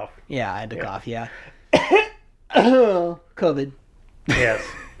could cough. Yeah, I had to cough. Yeah. COVID. Yes.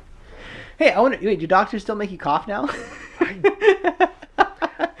 Hey, I wonder. Wait, do doctors still make you cough now?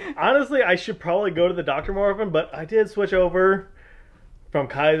 Honestly, I should probably go to the doctor more often, but I did switch over from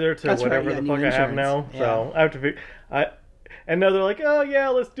Kaiser to That's right, whatever yeah, the new fuck I have insurance. now. Yeah. So I have to and now they're like, oh yeah,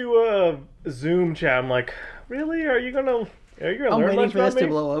 let's do a Zoom chat. I'm like, really? Are you gonna I'm learn waiting much for this about to me?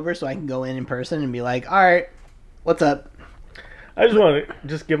 blow over so I can go in person and be like, all right, what's up? I just want to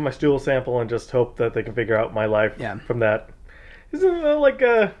just give my stool sample and just hope that they can figure out my life Yeah. from that. Isn't that like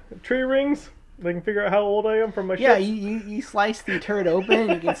tree rings? They can figure out how old I am from my Yeah, shits? you slice the turd open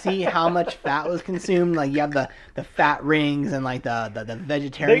and you can see how much fat was consumed. Like you have the fat rings and like the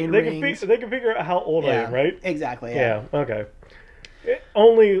vegetarian they rings. can they can figure out how old I am, right? Exactly. Yeah. Okay.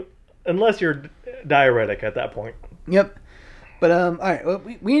 Only unless you're diuretic at that point. Yep. But all right. Well,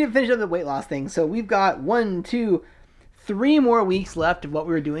 we need to finish up the weight loss thing. So we've got 1, 2, 3 more weeks left of what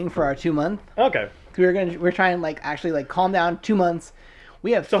we were doing for our 2 month. Okay. We're trying to like actually like calm down 2 months.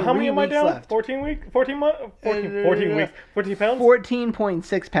 We have So 3 how many am I weeks down? left. 14 weeks, 14 pounds.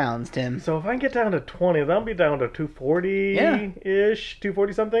 14.6 pounds, Tim. So if I can get down to 20, then I'll be down to 240-ish,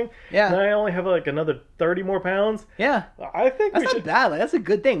 240 something. Yeah. And I only have like another 30 more pounds. Yeah. I think That's we not should. bad. Like, that's a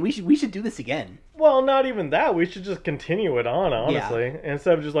good thing. We should do this again. Well, not even that. We should just continue it on, honestly,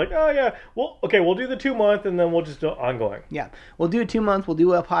 instead of just like, oh yeah, well, okay, we'll do the 2 month and then we'll just do it ongoing. Yeah. We'll do 2 months. We'll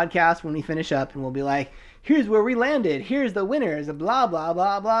do a podcast when we finish up, and we'll be like, here's where we landed. Here's the winners. Blah blah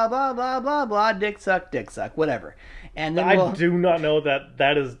blah blah blah blah blah blah. Dick suck, whatever. And then I do not know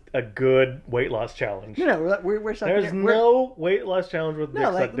that is a good weight loss challenge. we're sucking. There's no weight loss challenge with dick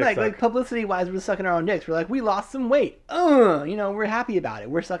suck, dick suck. like publicity wise, we're sucking our own dicks. We're like, we lost some weight. We're happy about it.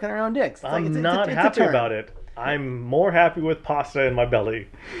 We're sucking our own dicks. I'm not happy about it. I'm more happy with pasta in my belly.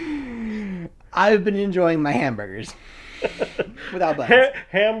 I've been enjoying my hamburgers without buns.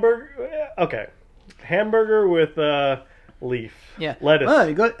 Hamburger. Okay. Hamburger with leaf. Yeah, Lettuce. Oh,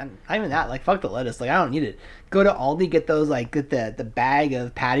 you go. Not even that. Like, fuck the lettuce. Like, I don't need it. Go to Aldi, get those. Like, get the bag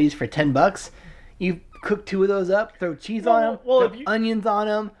of patties for $10. You cook 2 of those up. Throw cheese on them. well, throw if you- onions on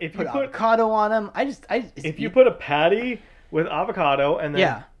them. if you Put put- avocado on them. If you put a patty with avocado and then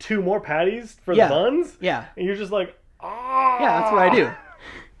Yeah. 2 more patties for Yeah. the buns, yeah, and you're just like, ah. yeah, that's what I do.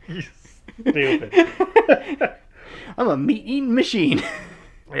 You stupid. I'm a meat eating machine.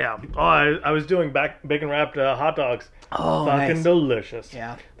 Yeah. Oh, I was doing bacon wrapped hot dogs. Oh, Fucking nice. delicious.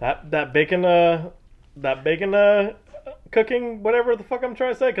 Yeah. That bacon cooking, whatever the fuck I'm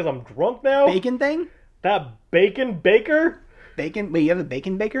trying to say, because I'm drunk now. Bacon thing? That bacon baker? Bacon? Wait, you have a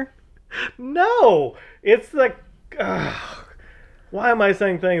bacon baker? No, it's like. Why am I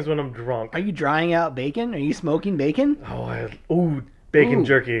saying things when I'm drunk? Are you drying out bacon? Are you smoking bacon? Bacon Ooh,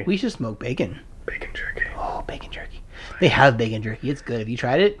 jerky. We should smoke bacon. Bacon jerky. Oh, bacon jerky. They have bacon jerky. It's good. Have you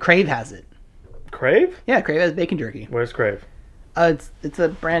tried it? Crave has it. Crave? Yeah, Crave has bacon jerky. Where's Crave? It's a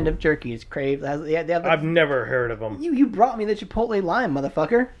brand of jerky. It's Crave. They have the, I've never heard of them. you brought me the Chipotle lime,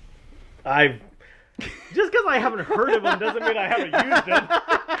 motherfucker. Just because I haven't heard of them doesn't mean I haven't used them.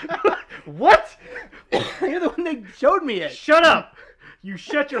 What? You're the one that showed me it. Shut up! You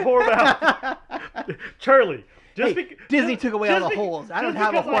shut your whore mouth, Charlie. Hey, Disney took away all the holes. I don't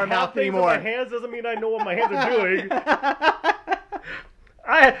have a whore mouth anymore. My hands doesn't mean I know what my hands are doing.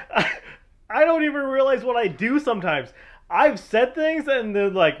 I don't even realize what I do sometimes. I've said things and they're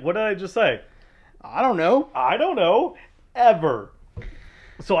like, what did I just say? I don't know. I don't know. Ever.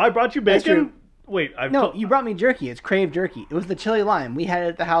 So I brought you That's bacon. true. Wait, No, you brought me jerky. It's Crave jerky. It was the chili lime. We had it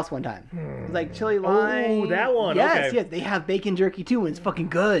at the house one time. It was like chili lime. Oh, that one. Yes, Okay. yes. They have bacon jerky too, and it's fucking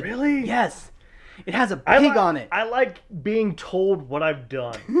good. Really? Yes. It has a pig on it. I like being told what I've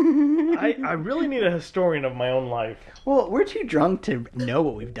done. I really need a historian of my own life. Well, we're too drunk to know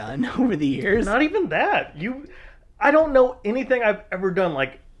what we've done over the years. Not even that. I don't know anything I've ever done.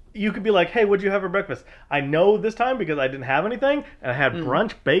 Like, you could be like, hey, what'd you have for breakfast? I know this time because I didn't have anything, and I had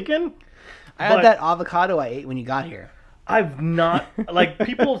brunch bacon. I had that avocado I ate when you got here. I've not, like,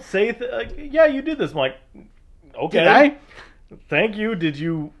 people say, like, yeah, you did this. I'm like, okay. Did I? Thank you. Did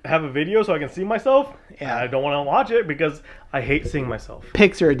you have a video so I can see myself? Yeah. I don't want to watch it because I hate seeing myself.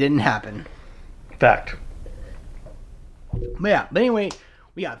 Pixar didn't happen. Fact. But anyway,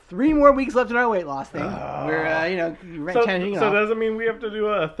 we got 3 more weeks left in our weight loss thing. We're, changing it So off. does it mean we have to do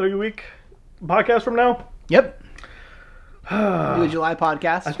a 3-week podcast from now? Yep. Do a July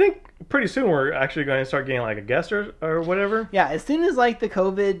podcast. I think pretty soon we're actually going to start getting like a guest or whatever. Yeah, as soon as like the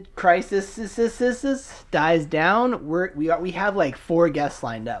COVID crisis dies down, we have like 4 guests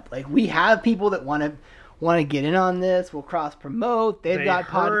lined up. Like we have people that want to get in on this. We'll cross promote. They got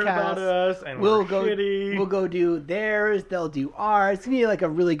heard podcasts. About us and we'll we're go. shitty. We'll go do theirs. They'll do ours. It's gonna be like a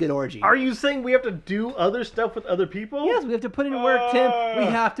really good orgy. Are you saying we have to do other stuff with other people? Yes, we have to put in work, Tim. We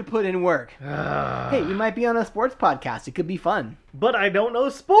have to put in work. Hey, we might be on a sports podcast. It could be fun. But I don't know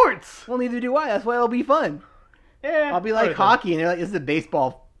sports. Well, neither do I. That's why it'll be fun. Yeah, I'll be like hockey, and they're like, "This is a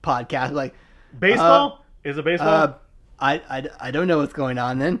baseball podcast." Like, baseball? Is it baseball? I don't know what's going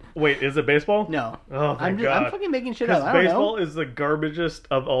on then. Wait, is it baseball? No. Oh my God. I'm fucking making shit up. Because I don't baseball know. is the garbagest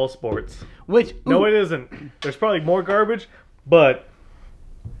of all sports. Which No, it isn't. There's probably more garbage, but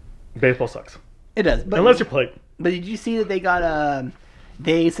baseball sucks. it does. But, Unless you're playing. But did you see that they got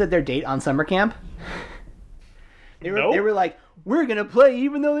they set their date on summer camp? They were like, we're gonna play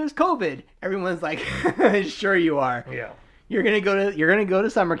even though there's COVID. Everyone's like, sure you are. Yeah. You're gonna go to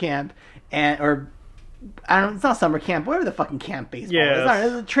summer camp it's not summer camp, whatever the fucking camp baseball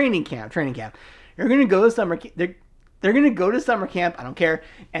is. It's a training camp. You're gonna go to summer camp. They're gonna go to summer camp. I don't care,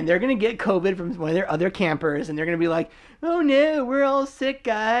 and they're gonna get COVID from one of their other campers, and they're gonna be like, "Oh no, we're all sick,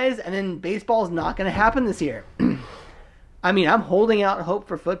 guys." And then baseball's not gonna happen this year. I mean, I'm holding out hope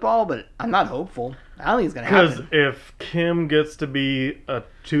for football, but I'm not hopeful. I don't think it's gonna happen. Because if Kim gets to be a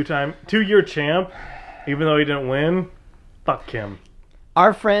 2-year champ, even though he didn't win, fuck Kim.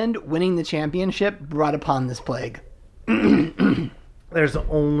 Our friend winning the championship brought upon this plague. There's the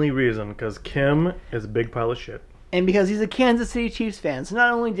only reason, because Kim is a big pile of shit. And because he's a Kansas City Chiefs fan. So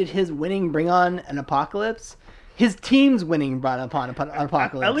not only did his winning bring on an apocalypse, his team's winning brought upon an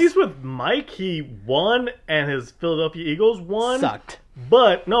apocalypse. At least with Mike, he won, and his Philadelphia Eagles won. Sucked.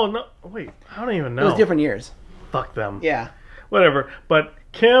 But, no, wait, I don't even know. It was different years. Fuck them. Yeah. Whatever. But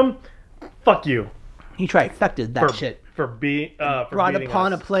Kim, fuck you. He trifected that shit. For brought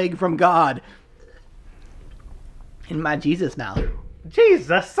upon a plague from God. In my Jesus mouth.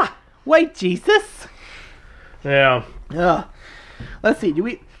 Jesus. White Jesus. Yeah. Ugh. Let's see.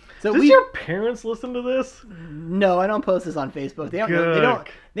 Does your parents listen to this? No, I don't post this on Facebook. They don't. Know,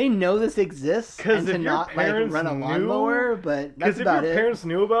 they know this exists, and to not like run a lawnmower. But that's about it. Because if your parents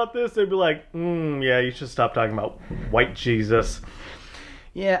knew about this, they'd be like, "Yeah, you should stop talking about white Jesus."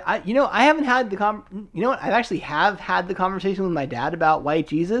 Yeah, I haven't had I actually have had the conversation with my dad about white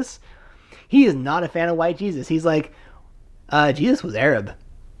Jesus. He is not a fan of white Jesus. He's like, Jesus was Arab,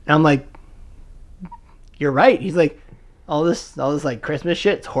 and I'm like, you're right. He's like, all this like Christmas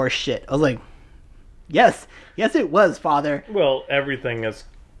shit, it's horse shit. I was like, yes, it was, Father. Well, everything is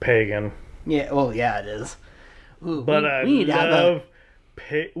pagan. Yeah, well, yeah, it is. Ooh, but we need to have a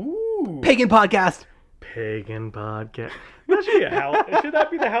pagan podcast. Pagan podcast. Should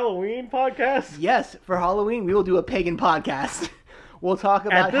that be the Halloween podcast? Yes, for Halloween we will do a pagan podcast. We'll talk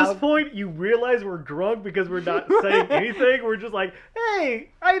about At this point, you realize we're drunk because we're not saying anything. We're just like, hey,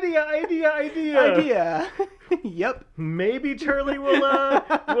 idea. Yep. Maybe Charlie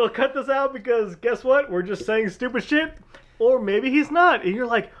will cut this out because guess what? We're just saying stupid shit. Or maybe he's not. And you're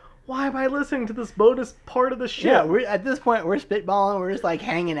like, why am I listening to this bonus part of the shit? Yeah, at this point we're spitballing. We're just like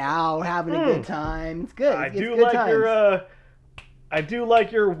hanging out, having a good time. It's good. I do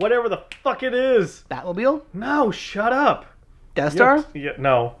like your whatever the fuck it is. Batmobile? No, shut up. Death Star? Yeah,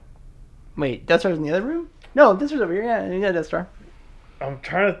 no. Wait, Death Star's in the other room? No, Death Star's over here. Yeah, Death Star. I'm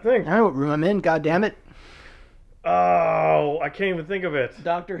trying to think. I know what room I'm in. God damn it. Oh, I can't even think of it.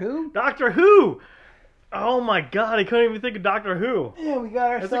 Doctor Who? Doctor Who! Oh my god, I couldn't even think of Doctor Who. Yeah, we got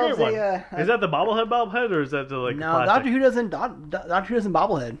ourselves That's a great one. Is that the bobblehead, or is that the like? No, plastic? Doctor Who doesn't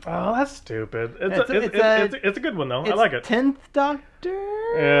bobblehead. Oh, that's stupid. It's a good one though. I like it. 10th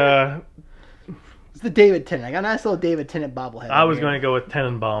Doctor. Yeah. It's the David Tennant. I got a nice little David Tennant bobblehead. I was going to go with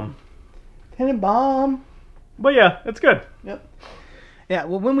Tenenbaum. Tenenbaum. But yeah, it's good. Yep. Yeah,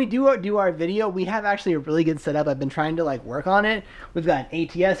 well, when we do our video, we have actually a really good setup. I've been trying to like work on it. We've got an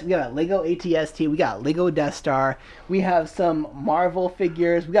ATS, we got a Lego ATST, we got Lego Death Star, we have some Marvel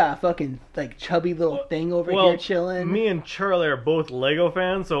figures, we got a fucking like chubby little thing over here chilling. Me and Charlie are both Lego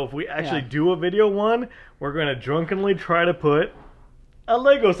fans, so if we actually do a video one, we're gonna drunkenly try to put a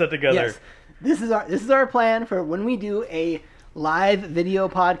Lego set together. Yes, this is our plan for when we do a live video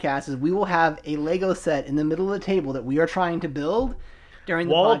podcast. Is we will have a Lego set in the middle of the table that we are trying to build during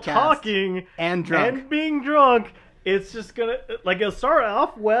the while podcast. talking and drunk and being drunk. It's just gonna like it'll start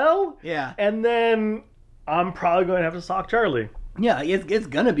off well, yeah, and then I'm probably going to have to sock Charlie. Yeah, it's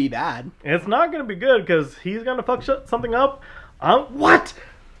gonna be bad. It's not gonna be good because he's gonna fuck something up. What?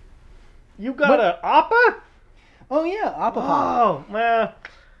 You got a Appa? Oh yeah, Appa Pop. Oh man,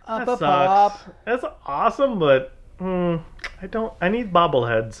 Appa that Pop. sucks. That's awesome, but I need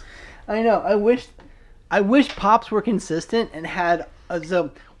bobbleheads. I know. I wish Pops were consistent and had.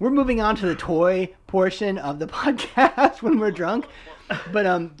 So we're moving on to the toy portion of the podcast when we're drunk. But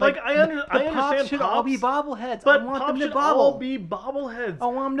like I understand Pops should all be Pops, bobbleheads. but I want Pops them to should bobble. all be bobbleheads. I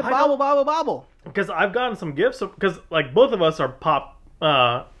want them to bobble. Because I've gotten some gifts. Because like both of us are Pop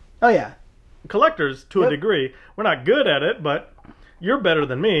Oh yeah. collectors to a degree. We're not good at it, but you're better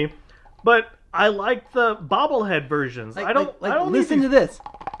than me. But I like the bobblehead versions. I don't listen need to this.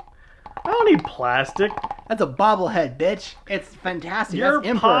 I don't need plastic. That's a bobblehead, bitch. It's fantastic. You're That's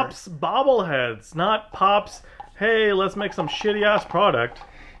Emperor. Pops bobbleheads, not Pops. Hey, let's make some shitty ass product.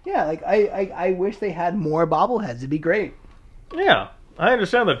 Yeah, like I wish they had more bobbleheads. It'd be great. Yeah, I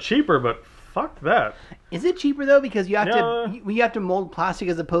understand they're cheaper, but fuck that. Is it cheaper though? Because you have to mold plastic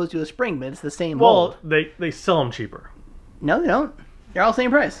as opposed to a spring, but it's the same Well, mold. they sell them cheaper. No, they don't. They're all the same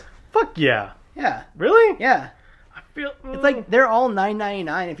price. Fuck yeah. Yeah. Really? Yeah. I feel It's like they're all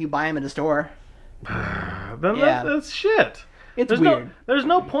 $9.99 if you buy them at a store. then Yeah. that's shit. It's There's weird. There's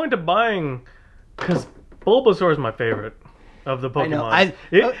no point of buying because Bulbasaur is my favorite of the Pokemon.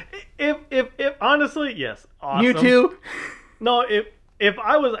 know. If honestly, yes, awesome. Mewtwo. No, if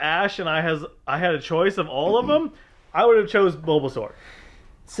I was Ash and I had a choice of all of them, I would have chose Bulbasaur.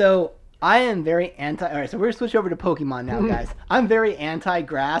 So I am very anti. All right, so we're gonna switch over to Pokemon now, guys. I'm very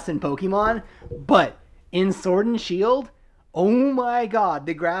anti-grass in Pokemon, but in Sword and Shield, oh my god,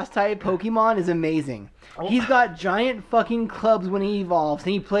 the grass type Pokemon is amazing. He's got giant fucking clubs when he evolves,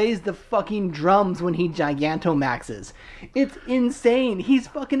 and he plays the fucking drums when he Gigantamaxes. It's insane. He's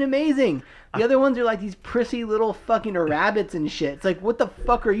fucking amazing. The other ones are like these prissy little fucking rabbits and shit. It's like, what the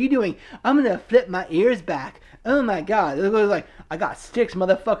fuck are you doing? I'm gonna flip my ears back. Oh my god. It was like, I got sticks,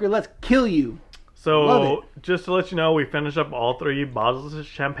 motherfucker. Let's kill you. So, just to let you know, we finished up all 3 bottles of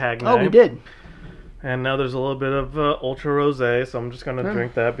champagne. Oh, we did. And now there's a little bit of Ultra Rosé, so I'm just going to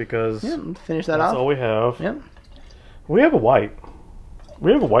drink that because Yeah, let's finish that that's off. all we have. Yep. We have a white.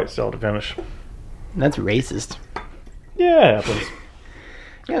 We have a white still to finish. That's racist. Yeah, it happens.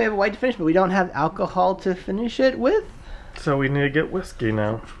 Yeah, we have a white to finish, but we don't have alcohol to finish it with. So we need to get whiskey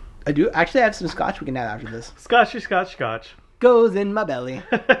now. I do. Actually, I have some scotch we can have after this. Scotchy, scotch. Goes in my belly.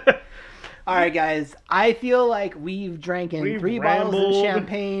 All right, guys. I feel like we've drank in We've 3 bottles of rambled.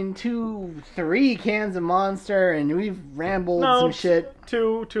 champagne, 3 cans of Monster, and we've rambled some shit.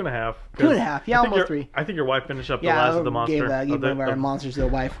 2.5. 2.5. Yeah, I think almost 3. I think your wife finished up the Yeah, last of the monster. gave one of our monsters to the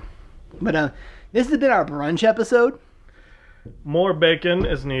wife. But this has been our brunch episode. More bacon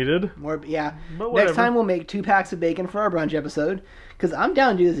is needed. But But next whatever. time we'll make 2 packs of bacon for our brunch episode. Because I'm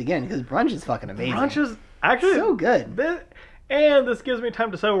down to do this again. Because brunch is fucking amazing. Brunch is actually so good. And this gives me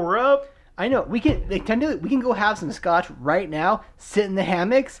time to sober up. I know we can. We can go have some scotch right now, sit in the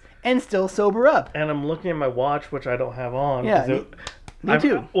hammocks, and still sober up. And I'm looking at my watch, which I don't have on. Yeah, me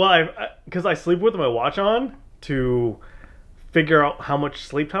too. Because I sleep with my watch on to figure out how much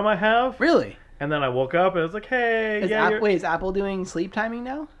sleep time I have. Really? And then I woke up and it's like, hey, Is Apple doing sleep timing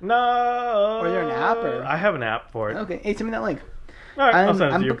now? No. Or is there an app? Or? I have an app for it. Okay, hey, send me that link. All right, I'll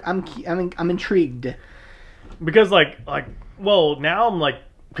send it to you. I'm intrigued. Because now I'm like,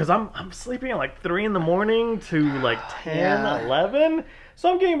 because I'm sleeping at like 3 in the morning to like 10, Yeah. 11.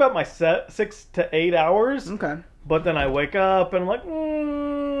 So I'm getting about my 6 to 8 hours. Okay. But then I wake up and I'm like,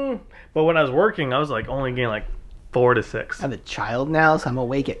 But when I was working, I was like only getting like 4 to 6. I have a child now, so I'm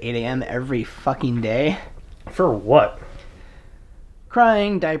awake at 8 a.m. every fucking day. For what?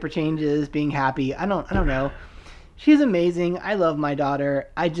 Crying, diaper changes, being happy. I don't know. She's amazing. I love my daughter.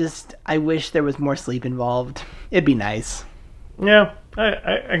 I wish there was more sleep involved. It'd be nice. Yeah,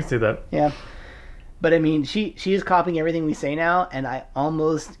 I can see that. Yeah. But I mean, she is copying everything we say now, and I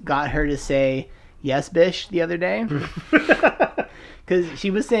almost got her to say yes, bish the other day. because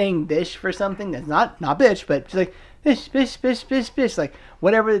she was saying bish for something that's not bitch, but she's like bish, bish, bish, bish, bish, like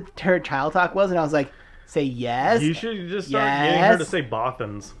whatever her child talk was, and I was like, say yes. You should just start getting her to say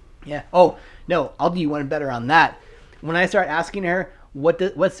boffins. Yeah. Oh no, I'll do you one better on that. When I start asking her what?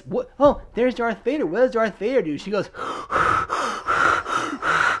 Oh, there's Darth Vader. What does Darth Vader do? She goes.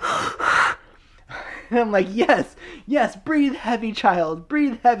 And I'm like, yes, breathe heavy, child,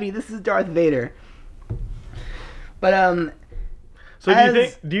 breathe heavy. This is Darth Vader. But So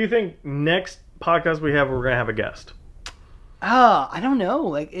do you think next podcast we have we're gonna have a guest? I don't know.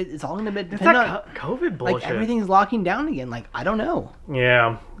 Like it's all gonna depend on COVID bullshit. Like everything's locking down again. Like I don't know.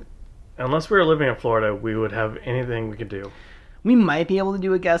 Yeah, unless we were living in Florida, we would have anything we could do. We might be able to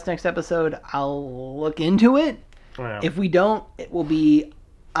do a guest next episode. I'll look into it. Yeah. If we don't, it will be,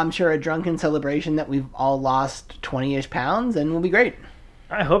 I'm sure, a drunken celebration that we've all lost 20-ish pounds, and we'll be great.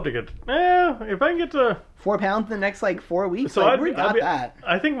 I hope to get. If I can get to 4 pounds in the next 4 weeks, so we got that.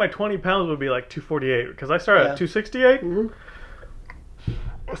 I think my 20 pounds would be 248 because I started at 268. Mm-hmm.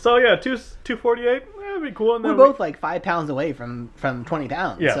 So yeah, 248. That'd be cool. And We're both 5 pounds away from 20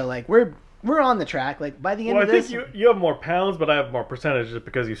 pounds. Yeah. So we're on the track. By the end of this, I think you have more pounds, but I have more percentages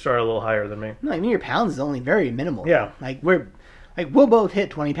because you started a little higher than me. No, I mean your pounds is only very minimal. Yeah. We'll both hit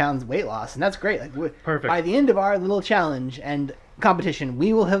 20 pounds weight loss, and that's great. Perfect. By the end of our little challenge and competition,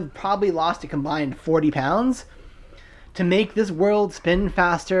 we will have probably lost a combined 40 pounds to make this world spin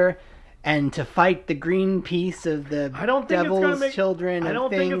faster and to fight the green piece of the devil's children and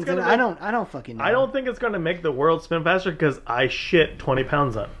things. I don't fucking know. I don't think it's going to make the world spin faster because I shit 20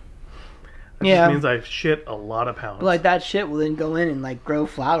 pounds up. It just means I shit a lot of pounds. But that shit will then go in and grow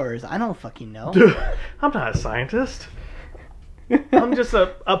flowers. I don't fucking know. I'm not a scientist. I'm just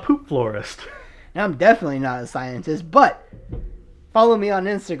a poop florist. Now, I'm definitely not a scientist, but follow me on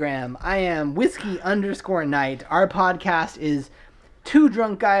Instagram. I am whiskey_night. Our podcast is Two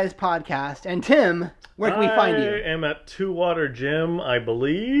Drunk Guys Podcast. And Tim, where can we find you? I am at Two Water Gym, I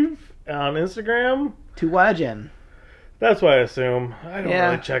believe, on Instagram. Two Water Gym. That's what I assume. I don't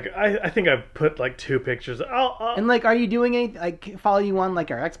really check. I think I've put 2 pictures. And are you doing any follow you on our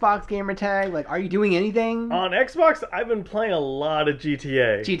Xbox gamer tag? Are you doing anything on Xbox? I've been playing a lot of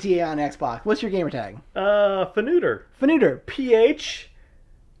GTA. GTA on Xbox. What's your gamer tag? Fanuter. Fanuter.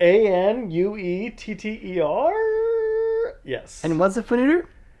 PHANUETTER. Yes. And what's a Fanuter?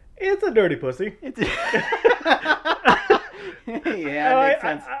 It's a dirty pussy. Yeah, that makes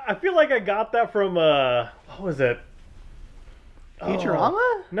sense. I feel like I got that from what was it?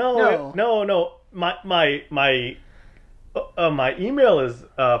 Futurama? No. My email is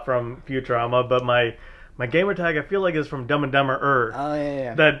from Futurama, but my gamer tag I feel like is from Dumb and Dumber. Oh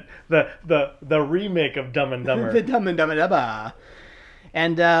yeah. The remake of Dumb and Dumber. The Dumb and Dumber.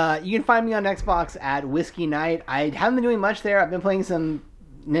 And you can find me on Xbox at Whiskey Night. I haven't been doing much there. I've been playing some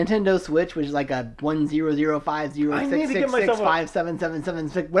Nintendo Switch, which is a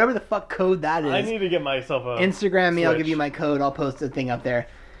 100506665777, whatever the fuck code that is. I need to get myself a Instagram me. Switch. I'll give you my code. I'll post the thing up there.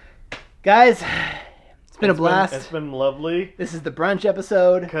 Guys, it's been a blast. It's been lovely. This is the brunch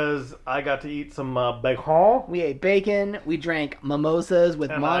episode because I got to eat some bacon. We ate bacon. We drank mimosas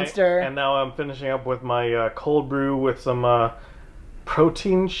with Monster. And now I'm finishing up with my cold brew with some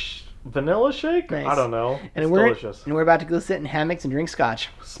protein vanilla shake? Nice. I don't know. And it's delicious. And we're about to go sit in hammocks and drink scotch.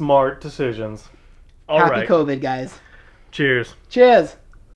 Smart decisions. All Happy right. COVID, guys. Cheers. Cheers.